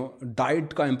way,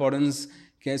 diet का importance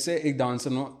कैसे एक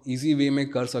डांसर इजी वे में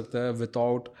कर सकता है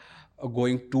without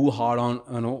going too hard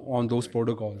on on those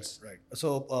protocols. Right. So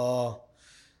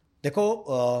देखो,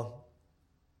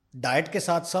 डाइट के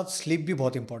साथ साथ स्लीप भी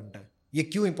बहुत इंपॉर्टेंट है. ये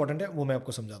क्यों इंपॉर्टेंट है वो मैं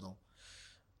आपको समझाता हूँ.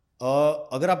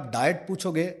 अगर आप डाइट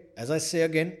पूछोगे, एज आई से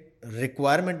अगेन,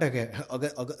 रिक्वायरमेंट है,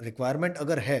 अगर रिक्वायरमेंट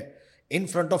अगर है इन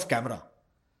फ्रंट ऑफ कैमरा,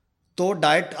 तो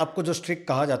डाइट आपको जो स्ट्रिक्ट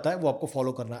कहा जाता है वो आपको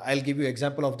फॉलो करना है. I will give you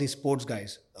example of the sports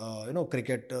guys,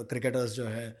 cricketers जो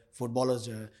है, फुटबॉलर्स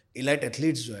जो है, इलाइट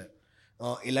एथलीट्स जो है,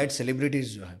 इलाइट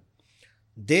सेलिब्रिटीज जो है,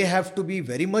 they have to be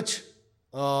very much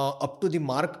up to the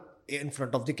mark in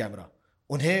front of the camera.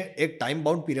 उन्हें एक टाइम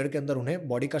बाउंड पीरियड के अंदर उन्हें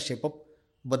बॉडी का शेपअप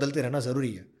बदलते रहना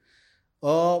ज़रूरी है.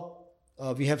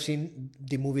 We have seen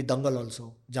the movie Dangal also,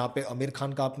 जहाँ पे आमिर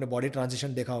खान का आपने बॉडी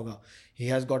ट्रांजिशन देखा होगा. He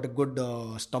has got a good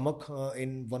stomach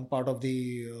in one part of the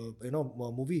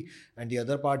movie, and the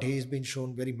other part he is been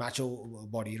shown very Macho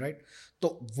body, right.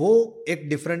 तो वो एक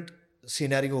different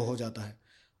scenario हो जाता है.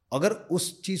 अगर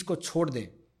उस चीज़ को छोड़ दें,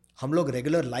 हम लोग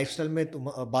रेगुलर लाइफस्टाइल में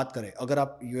बात करें, अगर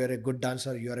आप you R a good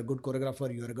dancer, you R a good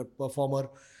choreographer, you R a good performer,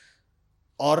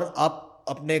 और आप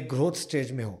अपने ग्रोथ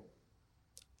स्टेज में हो,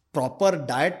 प्रॉपर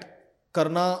डाइट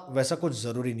करना वैसा कुछ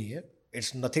ज़रूरी नहीं है.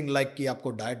 इट्स नथिंग लाइक कि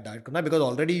आपको डाइट करना है, because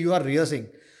already you are rehearsing.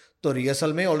 तो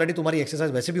रिहर्सल में ऑलरेडी तुम्हारी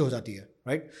एक्सरसाइज वैसे भी हो जाती है,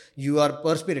 राइट. यू आर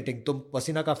पर्सपिरेटिंग, तुम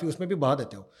पसीना काफ़ी उसमें भी बहा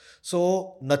देते हो.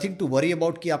 So nothing to worry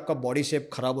about कि आपका बॉडी शेप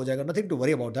खराब हो जाएगा, nothing to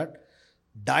worry about that.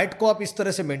 Diet को आप इस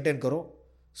तरह से मेंटेन करो,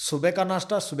 सुबह का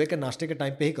नाश्ता सुबह के नाश्ते के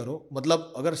टाइम पे ही करो.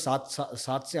 मतलब अगर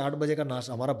 7 से 8 बजे का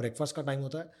नाश्ता हमारा ब्रेकफास्ट का टाइम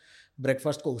होता है,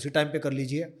 ब्रेकफास्ट को उसी टाइम पे कर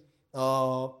लीजिए.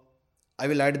 I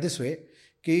will add this way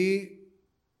कि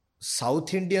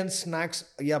साउथ इंडियन स्नैक्स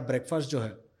या ब्रेकफास्ट जो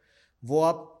है वो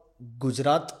आप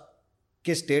गुजरात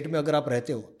के स्टेट में अगर आप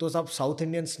रहते हो तो आप साउथ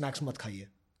इंडियन स्नैक्स मत खाइए.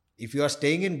 If you are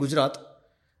staying in Gujarat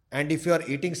and if you are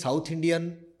eating south Indian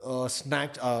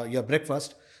snacks या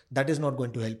breakfast, that is not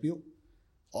going to help you.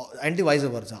 And the wise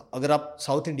वर्सा, अगर आप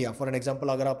south India, for an example,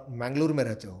 अगर आप मैंगलोर में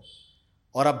रहते हो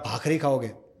और आप भाकरी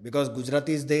खाओगे, because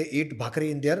Gujaratis they eat bhakri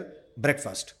in their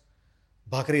breakfast,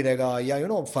 भाकरी रहेगा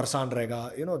या फरसान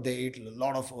रहेगा, दे ईट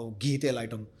लॉट ऑफ घी तेल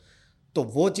आइटम, तो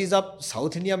वो चीज़ आप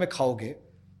साउथ इंडिया में खाओगे,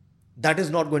 that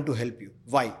is not going to help you.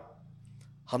 Y?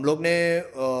 हम लोग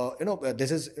ने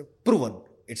this is proven,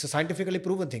 it's a scientifically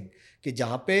proven thing कि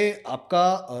जहाँ पे आपका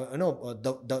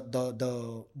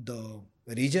the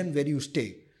reason where you stay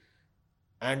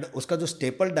and उसका जो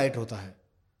स्टेपल डाइट होता है,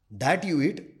 that you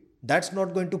eat, that's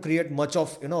not going to create much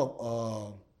of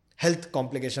health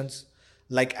complications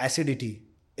like acidity.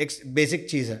 एक बेसिक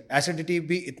चीज़ है, एसिडिटी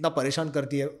भी इतना परेशान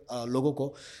करती है लोगों को.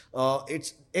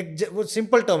 इट्स एक वो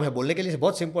सिंपल टर्म है, बोलने के लिए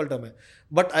बहुत सिंपल टर्म है,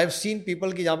 but I have seen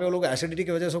people कि जहाँ पे वो लोग एसिडिटी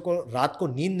की वजह से रात को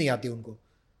नींद नहीं आती, उनको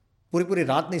पूरी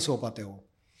रात नहीं सो पाते हो.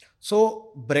 सो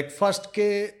ब्रेकफास्ट के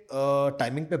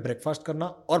टाइमिंग पे ब्रेकफास्ट करना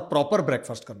और प्रॉपर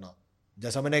ब्रेकफास्ट करना,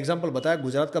 जैसा मैंने एग्जांपल बताया,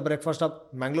 गुजरात का ब्रेकफास्ट आप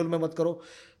मैंगलोर में मत करो,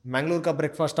 मैंगलोर का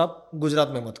ब्रेकफास्ट आप गुजरात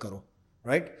में मत करो,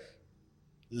 राइट.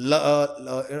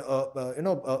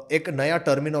 एक नया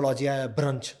टर्मिनोलॉजी आया है,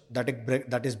 brunch,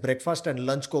 that is breakfast and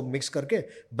lunch को मिक्स करके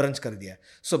ब्रंच कर दिया है.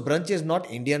 सो brunch is not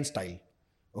Indian style.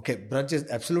 Okay, brunch is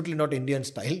absolutely not Indian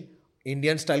style.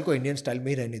 Indian style को इंडियन स्टाइल में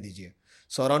ही रहने दीजिए.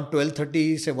 सो अराउंड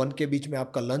 12:30 से 1 के बीच में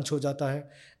आपका लंच हो जाता है,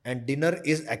 and dinner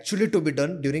is actually to be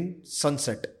done during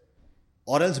sunset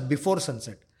और एल्स बिफोर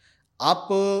सनसेट. आप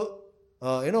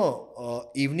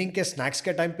इवनिंग के स्नैक्स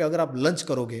के टाइम पे अगर आप लंच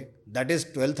करोगे, दैट इज़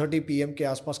 12:30 PM के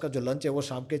आसपास का जो लंच है वो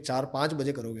शाम के 4-5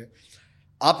 बजे करोगे,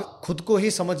 आप खुद को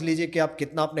ही समझ लीजिए कि आप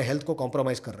कितना अपने हेल्थ को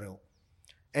कॉम्प्रोमाइज़ कर रहे हो.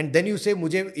 एंड देन यू से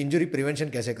मुझे इंजरी प्रिवेंशन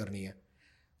कैसे करनी है.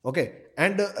 ओके,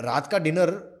 एंड रात का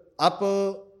डिनर आप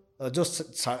जो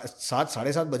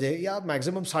 7-7:30 बजे या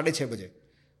मैक्सिमम 6:30 बजे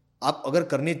आप अगर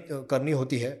करनी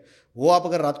होती है, वो आप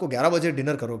अगर रात को 11 बजे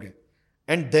डिनर करोगे,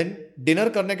 एंड देन डिनर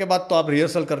करने के बाद तो आप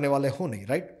रिहर्सल करने वाले हो नहीं,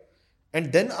 right.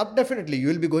 and then up definitely you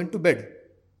will be going to bed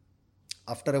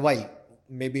after a while.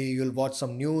 Maybe you'll watch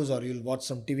some news or you'll watch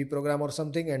some TV program or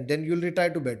something, and then you'll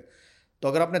retire to bed. तो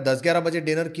अगर आपने 10-11 बजे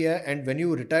dinner किया है and when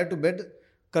you retire to bed,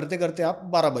 करते करते आप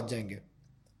 12 बज जाएंगे.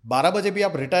 12 बजे भी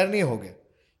आप रिटायर नहीं होगे.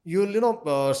 You you know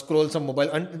scroll some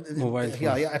mobile.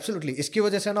 या एब्सोल्युटली. इसकी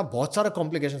वजह से ना बहुत सारे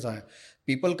कॉम्प्लिकेशंस आए.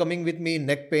 People coming with me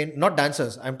neck pain, not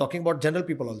dancers, I'm talking about general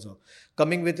people also,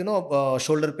 coming with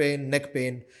shoulder pain, neck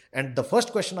pain, and the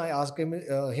first question I ask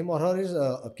him or her is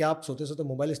क्या आप सोते सोते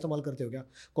mobile इस्तेमाल करते हो क्या?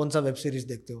 कौन सा वेब सीरीज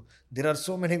देखते हो? There are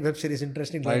so many web series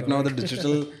interesting right now. The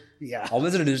digital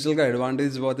obviously digital का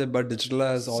advantage बहुत है, but digital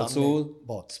has also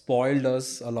spoiled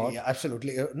us a lot. Yeah,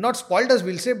 absolutely. Not spoiled us,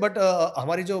 we'll say, but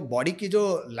हमारी जो body की जो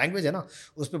language है ना,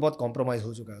 उस पर बहुत कॉम्प्रोमाइज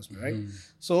हो चुका है उसमें, राइट?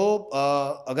 सो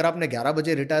अगर आपने 11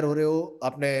 बजे रिटायर हो रहे हो,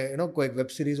 आपने कोई वेब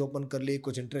सीरीज ओपन कर ली,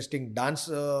 कुछ इंटरेस्टिंग डांस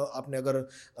आपने अगर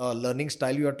learning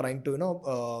style you are trying to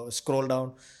scroll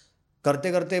down,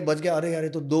 करते करते बज गया, अरे यार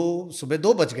तो सुबह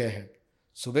 2 बज गए हैं,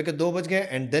 सुबह के 2 बज गए,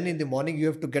 and then in the morning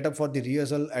you have to get up for the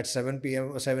rehearsal at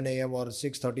 7 AM और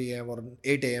 6:30 AM और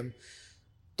 8 AM.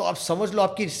 तो आप समझ लो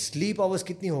आपकी स्लीप आवर्स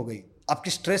कितनी हो गई,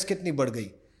 आपकी स्ट्रेस कितनी बढ़ गई.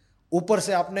 ऊपर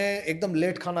से आपने एकदम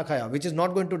लेट खाना खाया which is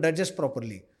not going to digest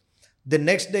properly. The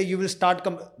next day you will start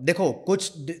देखो,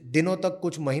 कुछ दिनों तक,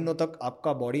 कुछ महीनों तक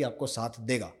आपका बॉडी आपको साथ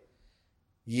देगा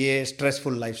ये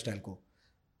स्ट्रेसफुल लाइफस्टाइल को.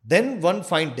 Then one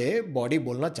fine day body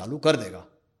बोलना चालू कर देगा.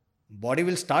 Body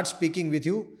will start speaking with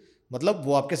you. मतलब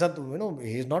वो आपके साथ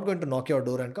ही is not going to knock your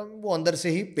door and come. वो अंदर से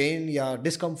ही पेन या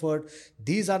discomfort,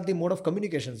 these are the mode of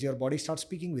communication. Your body start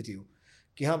speaking with you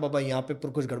कि हाँ बाबा यहाँ पे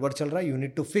कुछ गड़बड़ चल रहा है, you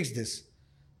need to fix this.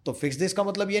 तो फिक्स दिस का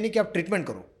मतलब ये नहीं कि आप ट्रीटमेंट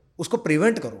करो, उसको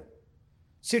प्रिवेंट करो.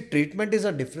 See, treatment is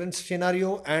a different scenario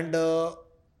and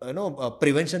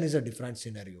prevention is a different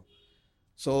scenario.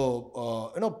 So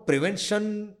prevention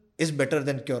is better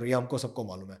than cure. ये हमको सबको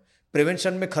मालूम है.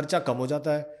 प्रिवेंशन में खर्चा कम हो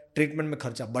जाता है, ट्रीटमेंट में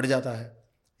खर्चा बढ़ जाता है.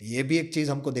 ये भी एक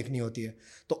चीज़ हमको देखनी होती है.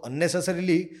 तो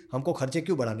अननेसेसरीली हमको खर्चे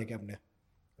क्यों बढ़ाने के अपने,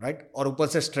 राइट? और ऊपर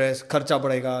से स्ट्रेस, खर्चा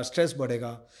बढ़ेगा, स्ट्रेस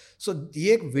बढ़ेगा. सो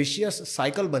ये एक विशियस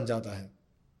साइकिल बन जाता है.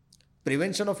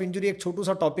 प्रिवेंशन ऑफ इंजरी एक छोटू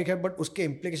सा टॉपिक है, बट उसके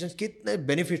इम्प्लीकेशंस कितने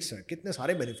बेनिफिट्स हैं, कितने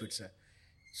सारे बेनिफिट्स हैं.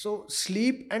 सो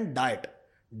स्लीप एंड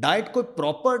डाइट कोई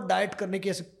प्रॉपर डाइट करने की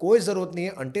ऐसे कोई ज़रूरत नहीं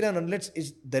है until and unless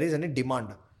there is any demand.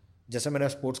 जैसे मैंने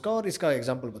स्पोर्ट्स का और इसका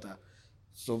एग्जांपल बताया.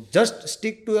 So just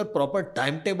stick to your proper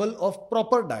time table of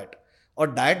proper diet.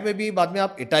 और डाइट में भी बाद में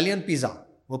आप इटालियन पिज़्ज़ा,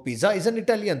 वो pizza is an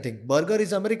Italian thing, burger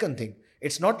is American thing,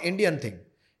 it's not Indian thing.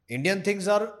 Indian things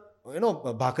are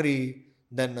bhakri,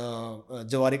 then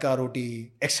jawari ka roti,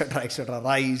 etc.,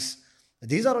 rice.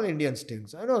 These are all Indian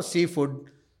things. Seafood.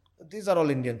 These are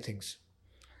all Indian things.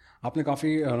 आपने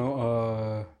काफ़ी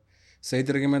सही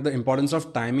तरीके में the importance of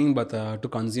timing बताया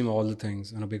to consume all the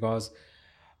things, because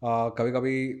कभी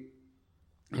कभी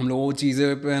हम लोग वो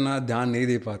चीज़ें पे ना ध्यान नहीं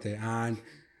दे पाते. एंड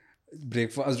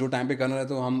ब्रेकफास्ट जो टाइम पे करना है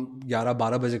तो हम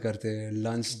 11-12 बजे करते हैं,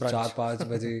 लंच 4-5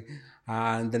 बजे,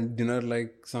 and then dinner like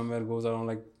somewhere goes around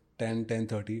like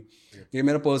 10-10:30. ये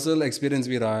मेरा पर्सनल एक्सपीरियंस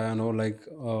भी रहा है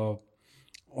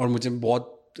और मुझे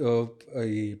बहुत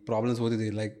ये प्रॉब्लम्स होती थी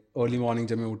लाइक अर्ली मॉर्निंग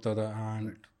जब मैं उठता था, एंड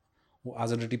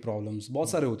एसिडिटी प्रॉब्लम्स बहुत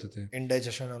सारे होते थे,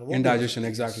 indigestion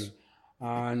exactly.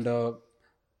 And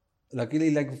luckily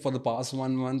like for the past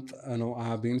 1 month I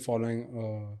have been following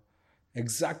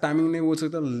exact timing नहीं बोल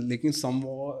सकता, लेकिन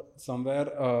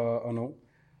समवेयर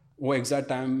वो एग्जैक्ट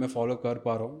टाइम मैं फॉलो कर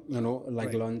पा रहा हूँ.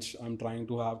 Like lunch I am trying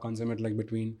to have consume it like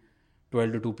between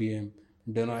 12 to 2 PM.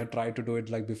 Then I try to do it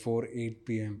like before 8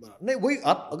 PM. नहीं, वही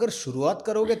आप अगर शुरुआत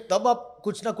करोगे तब आप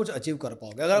कुछ ना कुछ अचीव कर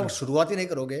पाओगे. अगर आप शुरुआत ही नहीं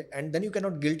करोगे, and then you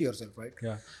cannot guilt yourself, right?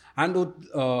 Yeah. And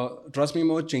trust me,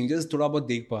 मैं changes थोड़ा बहुत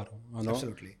देख पा रहा हूँ.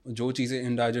 Absolutely. जो चीज़ें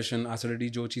indigestion, acidity,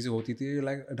 जो चीज़ें होती थी,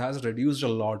 like it has reduced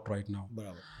a lot right now.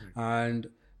 बराबर. And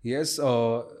yes,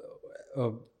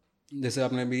 जैसे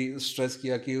आपने भी स्ट्रेस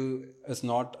किया कि it's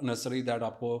not necessary that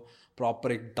आपको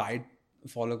proper एक डाइट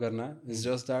फॉलो करना है. इट्स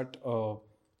जस्ट दैट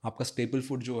आपका स्टेपल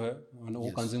फूड जो है वो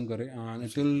कंज्यूम करें, and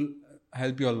it will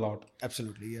help you a lot.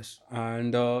 Absolutely, yes.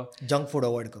 And junk food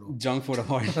avoid करो. Junk food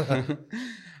avoid.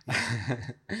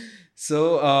 So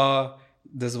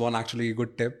this one actually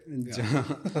good tip.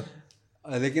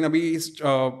 लेकिन अभी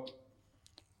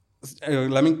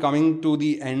coming to the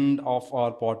end of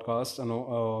our podcast,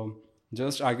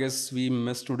 just I guess we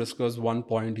missed to discuss one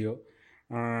point here,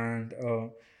 and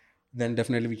then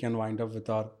definitely we can wind up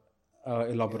with our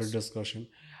elaborate discussion.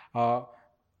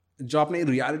 जो आपने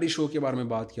reality show के बारे में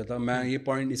बात किया था, मैं ये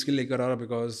पॉइंट इसके लेकर आ रहा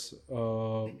because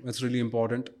it's really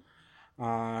important.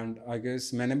 And I guess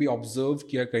मैंने भी ऑब्जर्व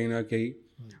किया कहीं ना कहीं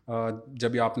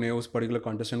जब भी आपने उस पर्टिकुलर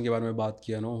कंटेस्टेंट के बारे में बात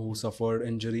किया who suffered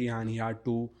injury and he had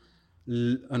to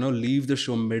leave the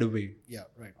show midway. Yeah,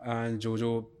 right. And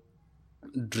जो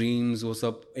ड्रीम्स वो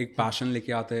सब एक पैशन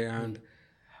लेके आते हैं एंड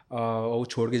वो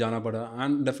छोड़ के जाना पड़ा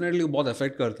एंड डेफिनेटली बहुत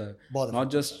अफेक्ट करता है बहुत not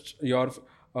just your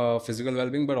physical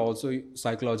wellbeing but also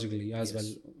psychologically as well.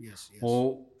 Yes, yes. वो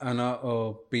है ना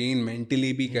पेन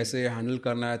मेंटली भी कैसे हैंडल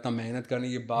करना है, इतना मेहनत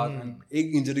करने के बाद and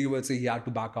एक इंजरी की वजह से ही had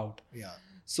to back out. Yeah.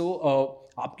 सो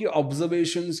आपकी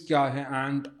ऑब्जर्वेशंस क्या है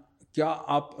एंड क्या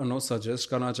आप सजेस्ट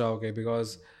करना चाहोगे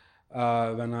because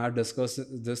when I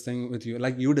discussed this thing with you,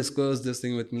 like you discussed this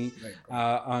thing with me,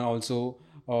 and also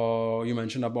you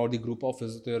mentioned about the group of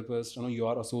physiotherapists you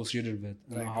are associated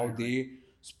with, how they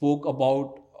spoke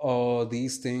about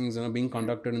these things being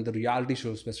conducted in the reality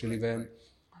show, especially when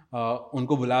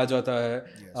उनको बुलाया जाता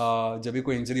है जब भी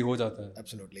कोई injury हो जाता है.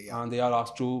 Absolutely. Yeah. And they are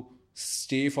asked to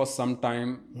stay for some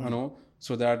time,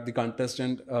 so that the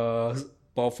contestant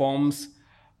performs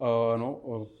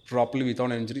properly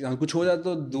without injury. And कुछ हो जाए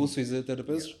तो those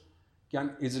physiotherapists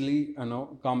can easily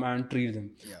come and treat them.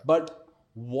 Yeah. But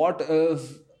what if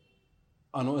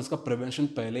इसका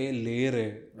prevention पहले ले रहे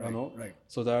right.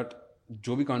 so that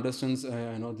जो भी contestants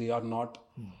they are not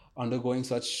undergoing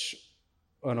such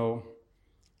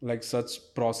like such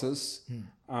process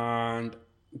and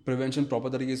prevention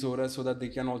proper तरीके से हो रहा है so that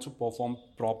they can also perform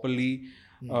properly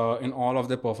in all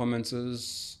of their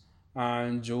performances.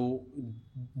 And जो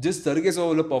जिस तरीके से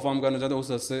वो लोग परफॉर्म करना चाहते हैं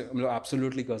उस से हम लोग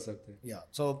एब्सोल्युटली कर सकते हैं. या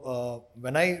सो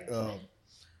व्हेन आई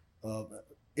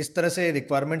इस तरह से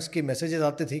रिक्वायरमेंट्स की मैसेजेस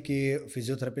आते थे कि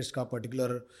फिजियोथेरेपिस्ट का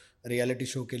पर्टिकुलर रियलिटी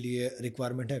शो के लिए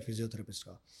रिक्वायरमेंट है फिजियोथेरेपिस्ट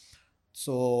का.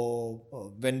 So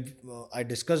when I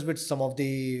discuss with some of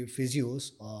the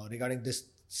physios regarding this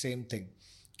same thing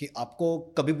कि आपको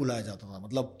कभी बुलाया जाता था,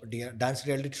 मतलब डांस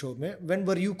रियलिटी शो में व्हेन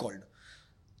वर यू कॉल्ड.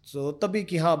 सो तभी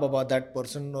कि हाँ बाबा that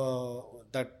person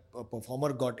that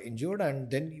performer got injured and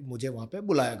then मुझे वहाँ पे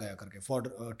बुलाया गया करके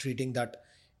for treating that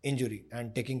injury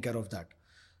and taking care of that.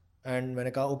 And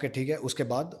मैंने कहा ओके ठीक है. उसके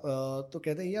बाद तो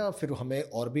कहते हैं या फिर हमें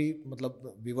और भी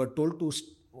मतलब we were told to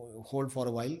hold for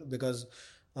a while because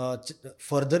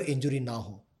further injury ना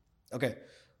हो. Okay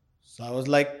so I was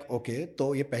like okay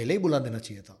तो ये पहले ही बुला देना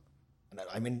चाहिए था.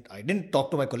 I mean, I didn't talk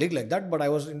to my colleague like that, but I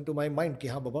was into my mind कि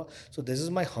हाँ बाबा, so this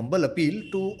is my humble appeal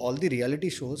to all the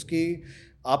reality shows कि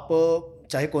आप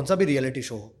चाहे कौन सा भी reality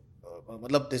show हो,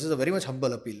 मतलब this is a very much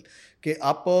humble appeal कि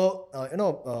आप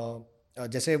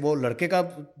जैसे वो लड़के का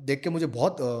देख के मुझे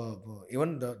बहुत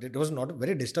even it was not a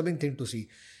very disturbing thing to see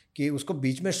कि उसको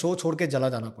बीच में शो छोड़ के चला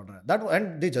जाना पड़ रहा है. That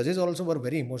and the judges also were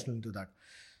very emotional into that.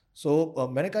 So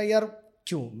मैंने कहा यार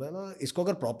क्यों, मतलब इसको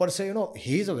अगर प्रॉपर से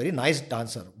ही is a very nice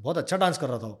dancer, बहुत अच्छा डांस कर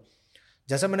रहा था वो.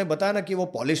 जैसे मैंने बताया ना कि वो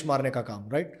पॉलिश मारने का काम,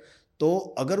 राइट. तो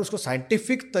अगर उसको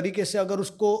साइंटिफिक तरीके से अगर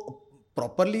उसको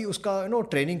प्रॉपरली उसका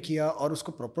ट्रेनिंग किया और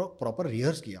उसको प्रॉपर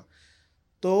रिहर्स किया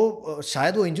तो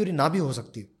शायद वो इंजरी ना भी हो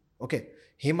सकती. Okay,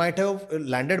 he might have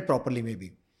landed properly may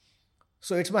be.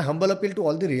 So it's my humble appeal to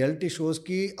all the reality shows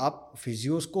कि आप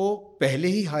फिजियोस को पहले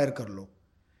ही हायर कर लो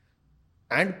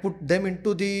and put them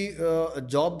into the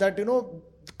job that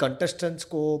contestants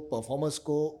को, performers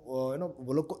को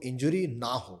वो लोग को injury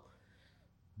ना हो.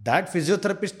 That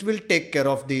physiotherapist will take care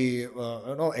of the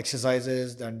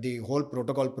exercises and the whole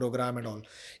protocol program and all.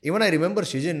 Even I remember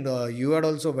Shijin, you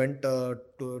had also went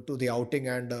to the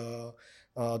outing and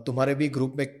तुम्हारे भी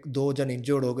group में 2 जन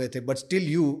इंजर्ड हो गए थे, but still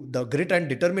you the grit and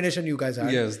determination you guys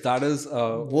had. Yes that is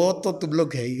वो तो तुम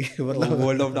लोग है ही, मतलब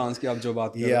वर्ल्ड ऑफ डांस की आप जो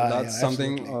बात कर रहे हो, that's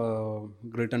something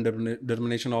grit and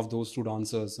determination of those two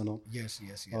dancers, yes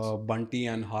yes Bunty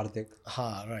and हार्दिक.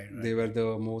 हाँ right, they were the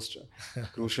most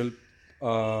crucial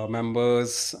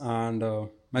members and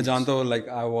मैं जानता हूँ like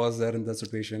I was there in the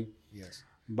situation. Yes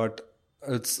but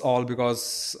it's all because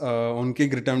उनकी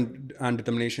grit and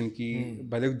determination की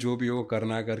भले जो भी हो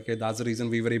करना है करके, that's the reason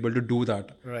we were able to do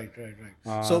that. Right right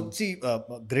right. So C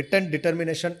grit and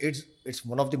determination it's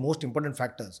one of the most important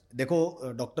factors.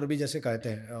 देखो डॉक्टर भी जैसे कहते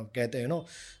हैं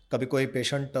कभी कोई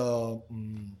पेशेंट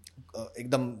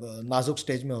एकदम नाजुक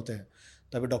स्टेज में होते हैं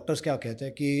तभी डॉक्टर्स क्या कहते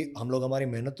हैं कि हम लोग हमारी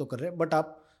मेहनत तो कर रहे हैं बट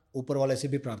आप ऊपर वाले से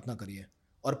भी प्रार्थना करिए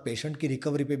और पेशेंट की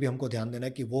रिकवरी पे भी हमको ध्यान देना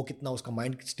है कि वो कितना, उसका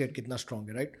माइंड स्टेट कितना स्ट्रांग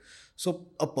है, right. So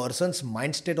a persons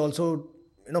mind state also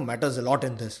matters a lot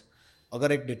in this.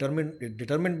 अगर एक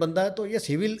डिटरमिन्ड बंदा है तो yes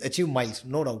he will achieve miles,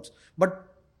 no doubts. But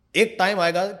एक टाइम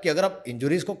आएगा कि अगर आप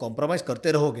इंजुरीज को कॉम्प्रोमाइज़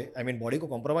करते रहोगे, आई मीन बॉडी को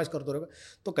कॉम्प्रोमाइज़ करते रहोगे,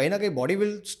 तो कहीं ना कहीं body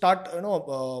will start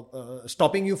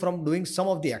stopping you from doing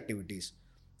some of the activities,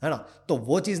 है ना. तो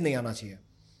वो चीज़ नहीं आना चाहिए.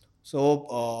 सो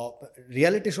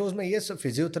रियलिटी शोज़ में ये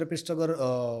फिजियोथेरेपिस्ट अगर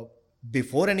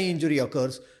बिफोर एनी इंजुरी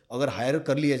अकर्स अगर हायर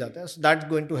कर लिए जाते हैं, that's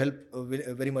going to help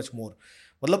very much more.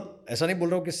 मतलब ऐसा नहीं बोल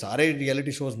रहा हूँ कि सारे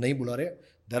रियलिटी शोज नहीं बुला रहे.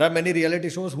 There are many reality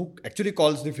shows who actually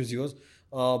calls the physios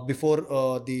before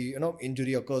the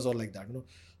injury occurs और like that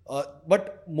but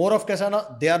more of कैसा ना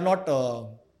they are not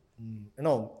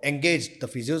engaged. The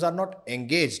physios are not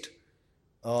engaged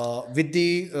with the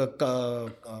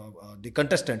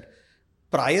contestant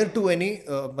prior to any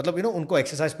मतलब उनको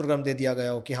exercise programme दे दिया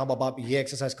गया हो कि हाँ बाबा आप ये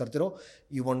एक्सरसाइज करते रहो,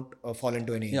 you won't fall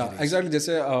into any. या एग्जैक्टली,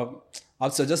 जैसे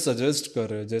आप सजेस्ट कर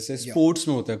रहे हो, जैसे स्पोर्ट्स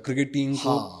में होता है क्रिकेट टीम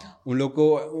को, उन लोग को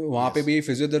वहाँ पे भी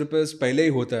फिजियोथेरेपिस्ट पहले ही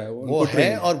होता है, वो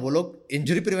है, और वो लोग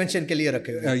इंजरी प्रिवेंशन के लिए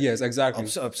रखे हुए हैं. Yes exactly.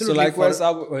 सो लाइकवाइज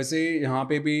आप वैसे यहाँ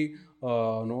पे भी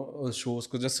शोज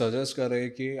को जस्ट सजेस्ट कर रहे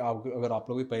हैं कि आप अगर आप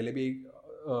लोग भी पहले भी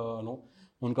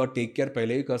उनका टेक केयर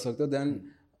पहले ही कर सकते हो, then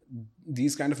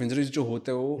these kind of injuries जो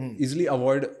होते हैं वो easily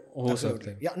avoid हो सकते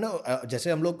हैं. या नो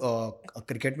जैसे हम लोग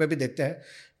क्रिकेट में भी देखते हैं,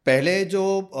 पहले जो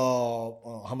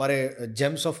हमारे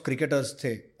जेम्स ऑफ क्रिकेटर्स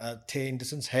थे इन द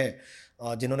सेंस है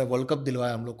जिन्होंने वर्ल्ड कप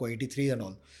दिलवाया हम लोग को 83 and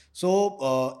all. So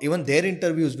even there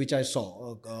interviews which I saw,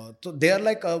 तो दे आर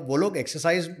लाइक वो लोग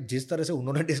एक्सरसाइज जिस तरह से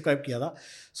उन्होंने डिस्क्राइब किया था,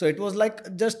 so it was like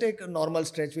just एक नॉर्मल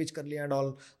स्ट्रेच विच कर लिया and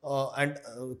all. And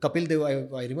Kapil Dev,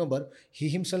 I remember he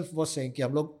himself was saying कि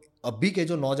हम लोग अभी के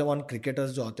जो नौजवान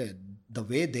क्रिकेटर्स जो आते हैं, the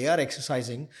way they are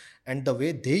exercising and the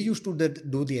way they use to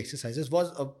do the exercises was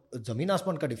जमीन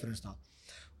आसमान का डिफरेंस था.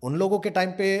 उन लोगों के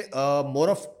टाइम पे मोर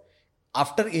ऑफ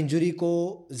आफ्टर इंजुरी को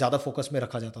ज़्यादा फोकस में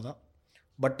रखा जाता था.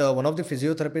 But one of the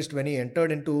physiotherapist when he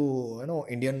entered into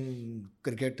Indian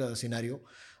cricket scenario,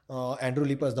 Andrew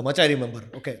लीपर्स, the much I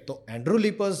remember. Okay, तो Andrew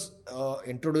लीपर्स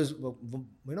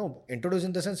introduce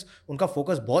in the sense उनका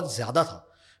फोकस बहुत ज़्यादा था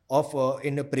of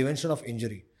in prevention of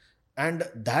injury. And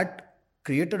that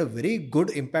created a very good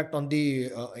impact on the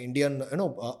Indian,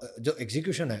 जो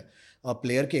execution है,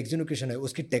 player की execution है,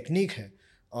 उसकी technique है,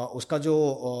 उसका जो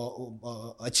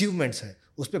achievements है,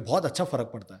 उस पर बहुत अच्छा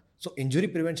फर्क पड़ता है. So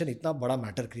injury prevention इतना बड़ा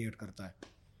matter create करता है.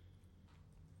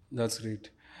 That's great.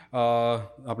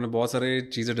 आपने बहुत सारे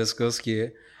चीज़ें डिस्कस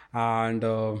किए,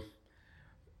 and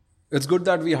it's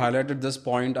good that we highlighted this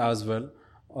point as well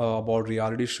about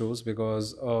reality shows,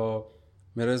 because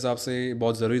मेरे हिसाब से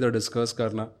बहुत ज़रूरी था डिस्कस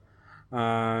करना,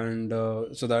 एंड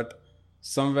सो दैट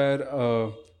समवेयर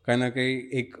कहीं ना कहीं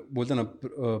एक बोलते ना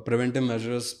प्रिवेंटिव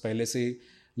मेजर्स पहले से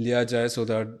लिया जाए, so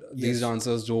that these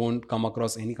dancers don't come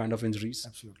across any kind of injuries.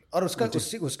 और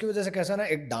उसकी वजह से कैसा ना,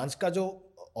 एक डांस का जो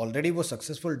ऑलरेडी वो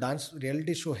सक्सेसफुल डांस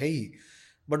रियलिटी शो है ही,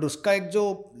 बट उसका एक जो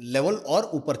लेवल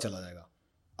और ऊपर चला जाएगा.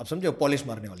 अब समझो, पॉलिश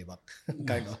मारने वाली बात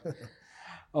kind of.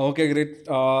 Okay, great.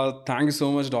 Thank you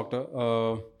so much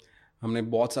doctor. हमने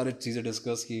बहुत सारी चीज़ें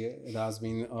डिस्कस की है. It has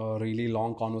been really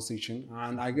long conversation,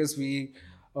 and I guess we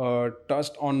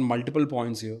touched on multiple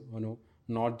points here,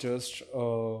 not just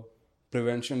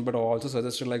prevention, but also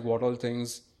suggested like what all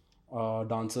things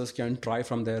dancers can try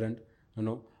from their end,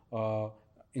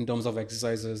 in terms of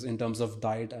exercises, in terms of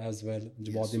diet as well,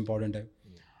 जो बहुत important है.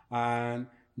 And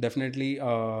definitely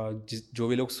जो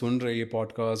भी लोग सुन रहे ये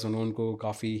podcast, उनको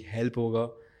काफ़ी help होगा.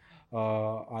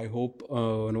 I hope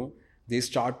they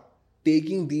start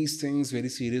taking these things very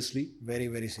seriously, very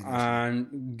seriously, and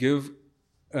give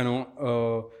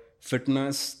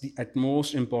fitness the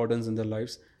utmost importance in their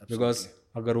lives. Absolutely. Because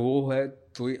अगर वो है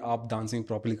तो ही आप डांसिंग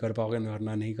प्रॉपर्ली कर पाओगे,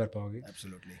 वरना नहीं कर पाओगे.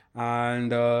 Absolutely.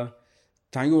 And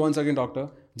thank you once again doctor.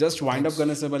 Just wind up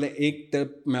करने से पहले एक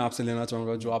टिप मैं आपसे लेना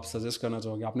चाहूँगा जो आप सजेस्ट करना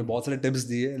चाहोगे. आपने बहुत सारे टिप्स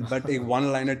दिए, बट एक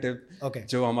वन लाइनर टिप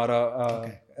जो हमारा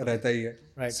रहता ही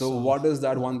है. So what is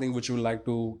that one thing which you would like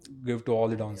to give to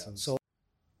all the dancers?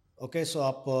 So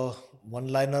आप वन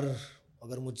लाइनर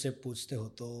अगर मुझसे पूछते हो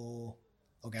तो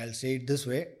okay, I will say it this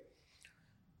way.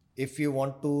 If you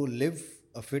want to live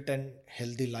a fit and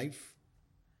healthy life,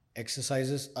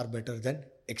 exercises are better than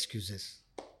excuses.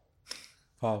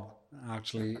 Wow,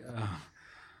 actually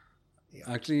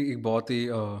एक बहुत ही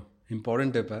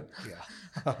important tip है.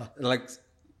 Like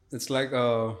it's like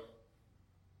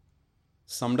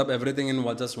summed up everything in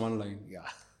just one line.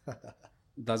 Yeah.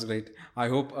 That's great. I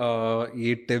hope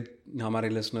ये tip हमारे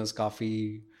listeners काफ़ी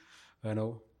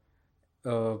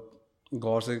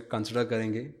गौर से consider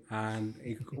करेंगे and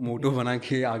एक मोटो बना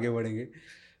के आगे बढ़ेंगे.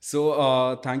 So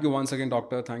thank you once again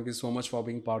doctor. Thank you so much for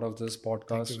being part of this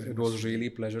podcast. It was really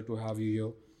pleasure to have you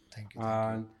here. Thank you.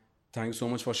 And thank you so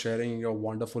much for sharing your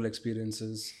wonderful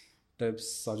experiences,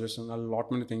 tips, suggestions, a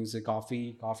lot many things. ये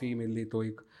काफ़ी मेरे लिए तो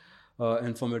एक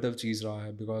informative चीज़ रहा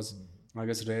है, because I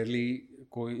guess rarely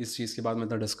कोई इस चीज़ के बाद में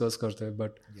इतना डिस्कस करते हैं,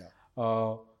 but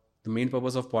the main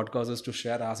purpose of podcast is to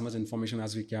share as much information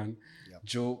as we can,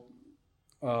 जो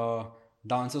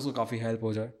डांसर्स को काफ़ी हेल्प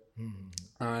हो जाए.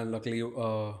 एंड लकली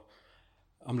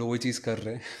हम लोग वही चीज़ कर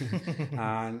रहे हैं.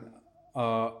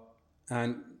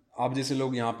 एंड आप जैसे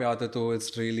लोग यहाँ पे आते तो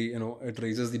it's really, it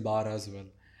raises the bar as well.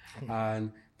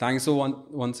 And thanks so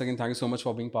once again, thank you so much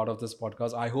for being part of this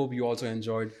podcast. I hope you also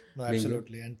enjoyed No, being here.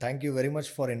 absolutely. And thank you very much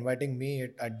for inviting me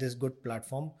at this good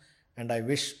platform. And I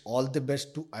wish all the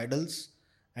best to idols,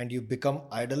 and you become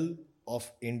idol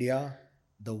of India,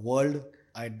 the world.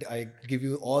 I give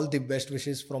you all the best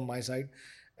wishes from my side,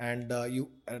 and you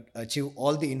achieve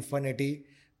all the infinity,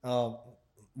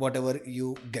 whatever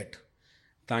you get.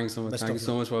 Thanks so much. Best Thank you of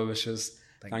so much for your wishes.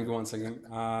 Thank Thank you once again.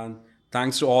 And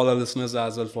thanks to all our listeners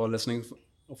as well for listening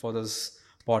for this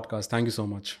podcast. Thank you so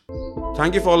much.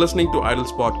 Thank you for listening to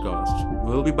Idols Podcast.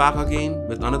 We'll be back again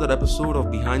with another episode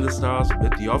of Behind the Stars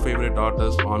with your favorite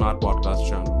artist on our podcast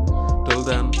channel. Till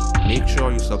then, make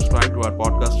sure you subscribe to our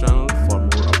podcast channel for more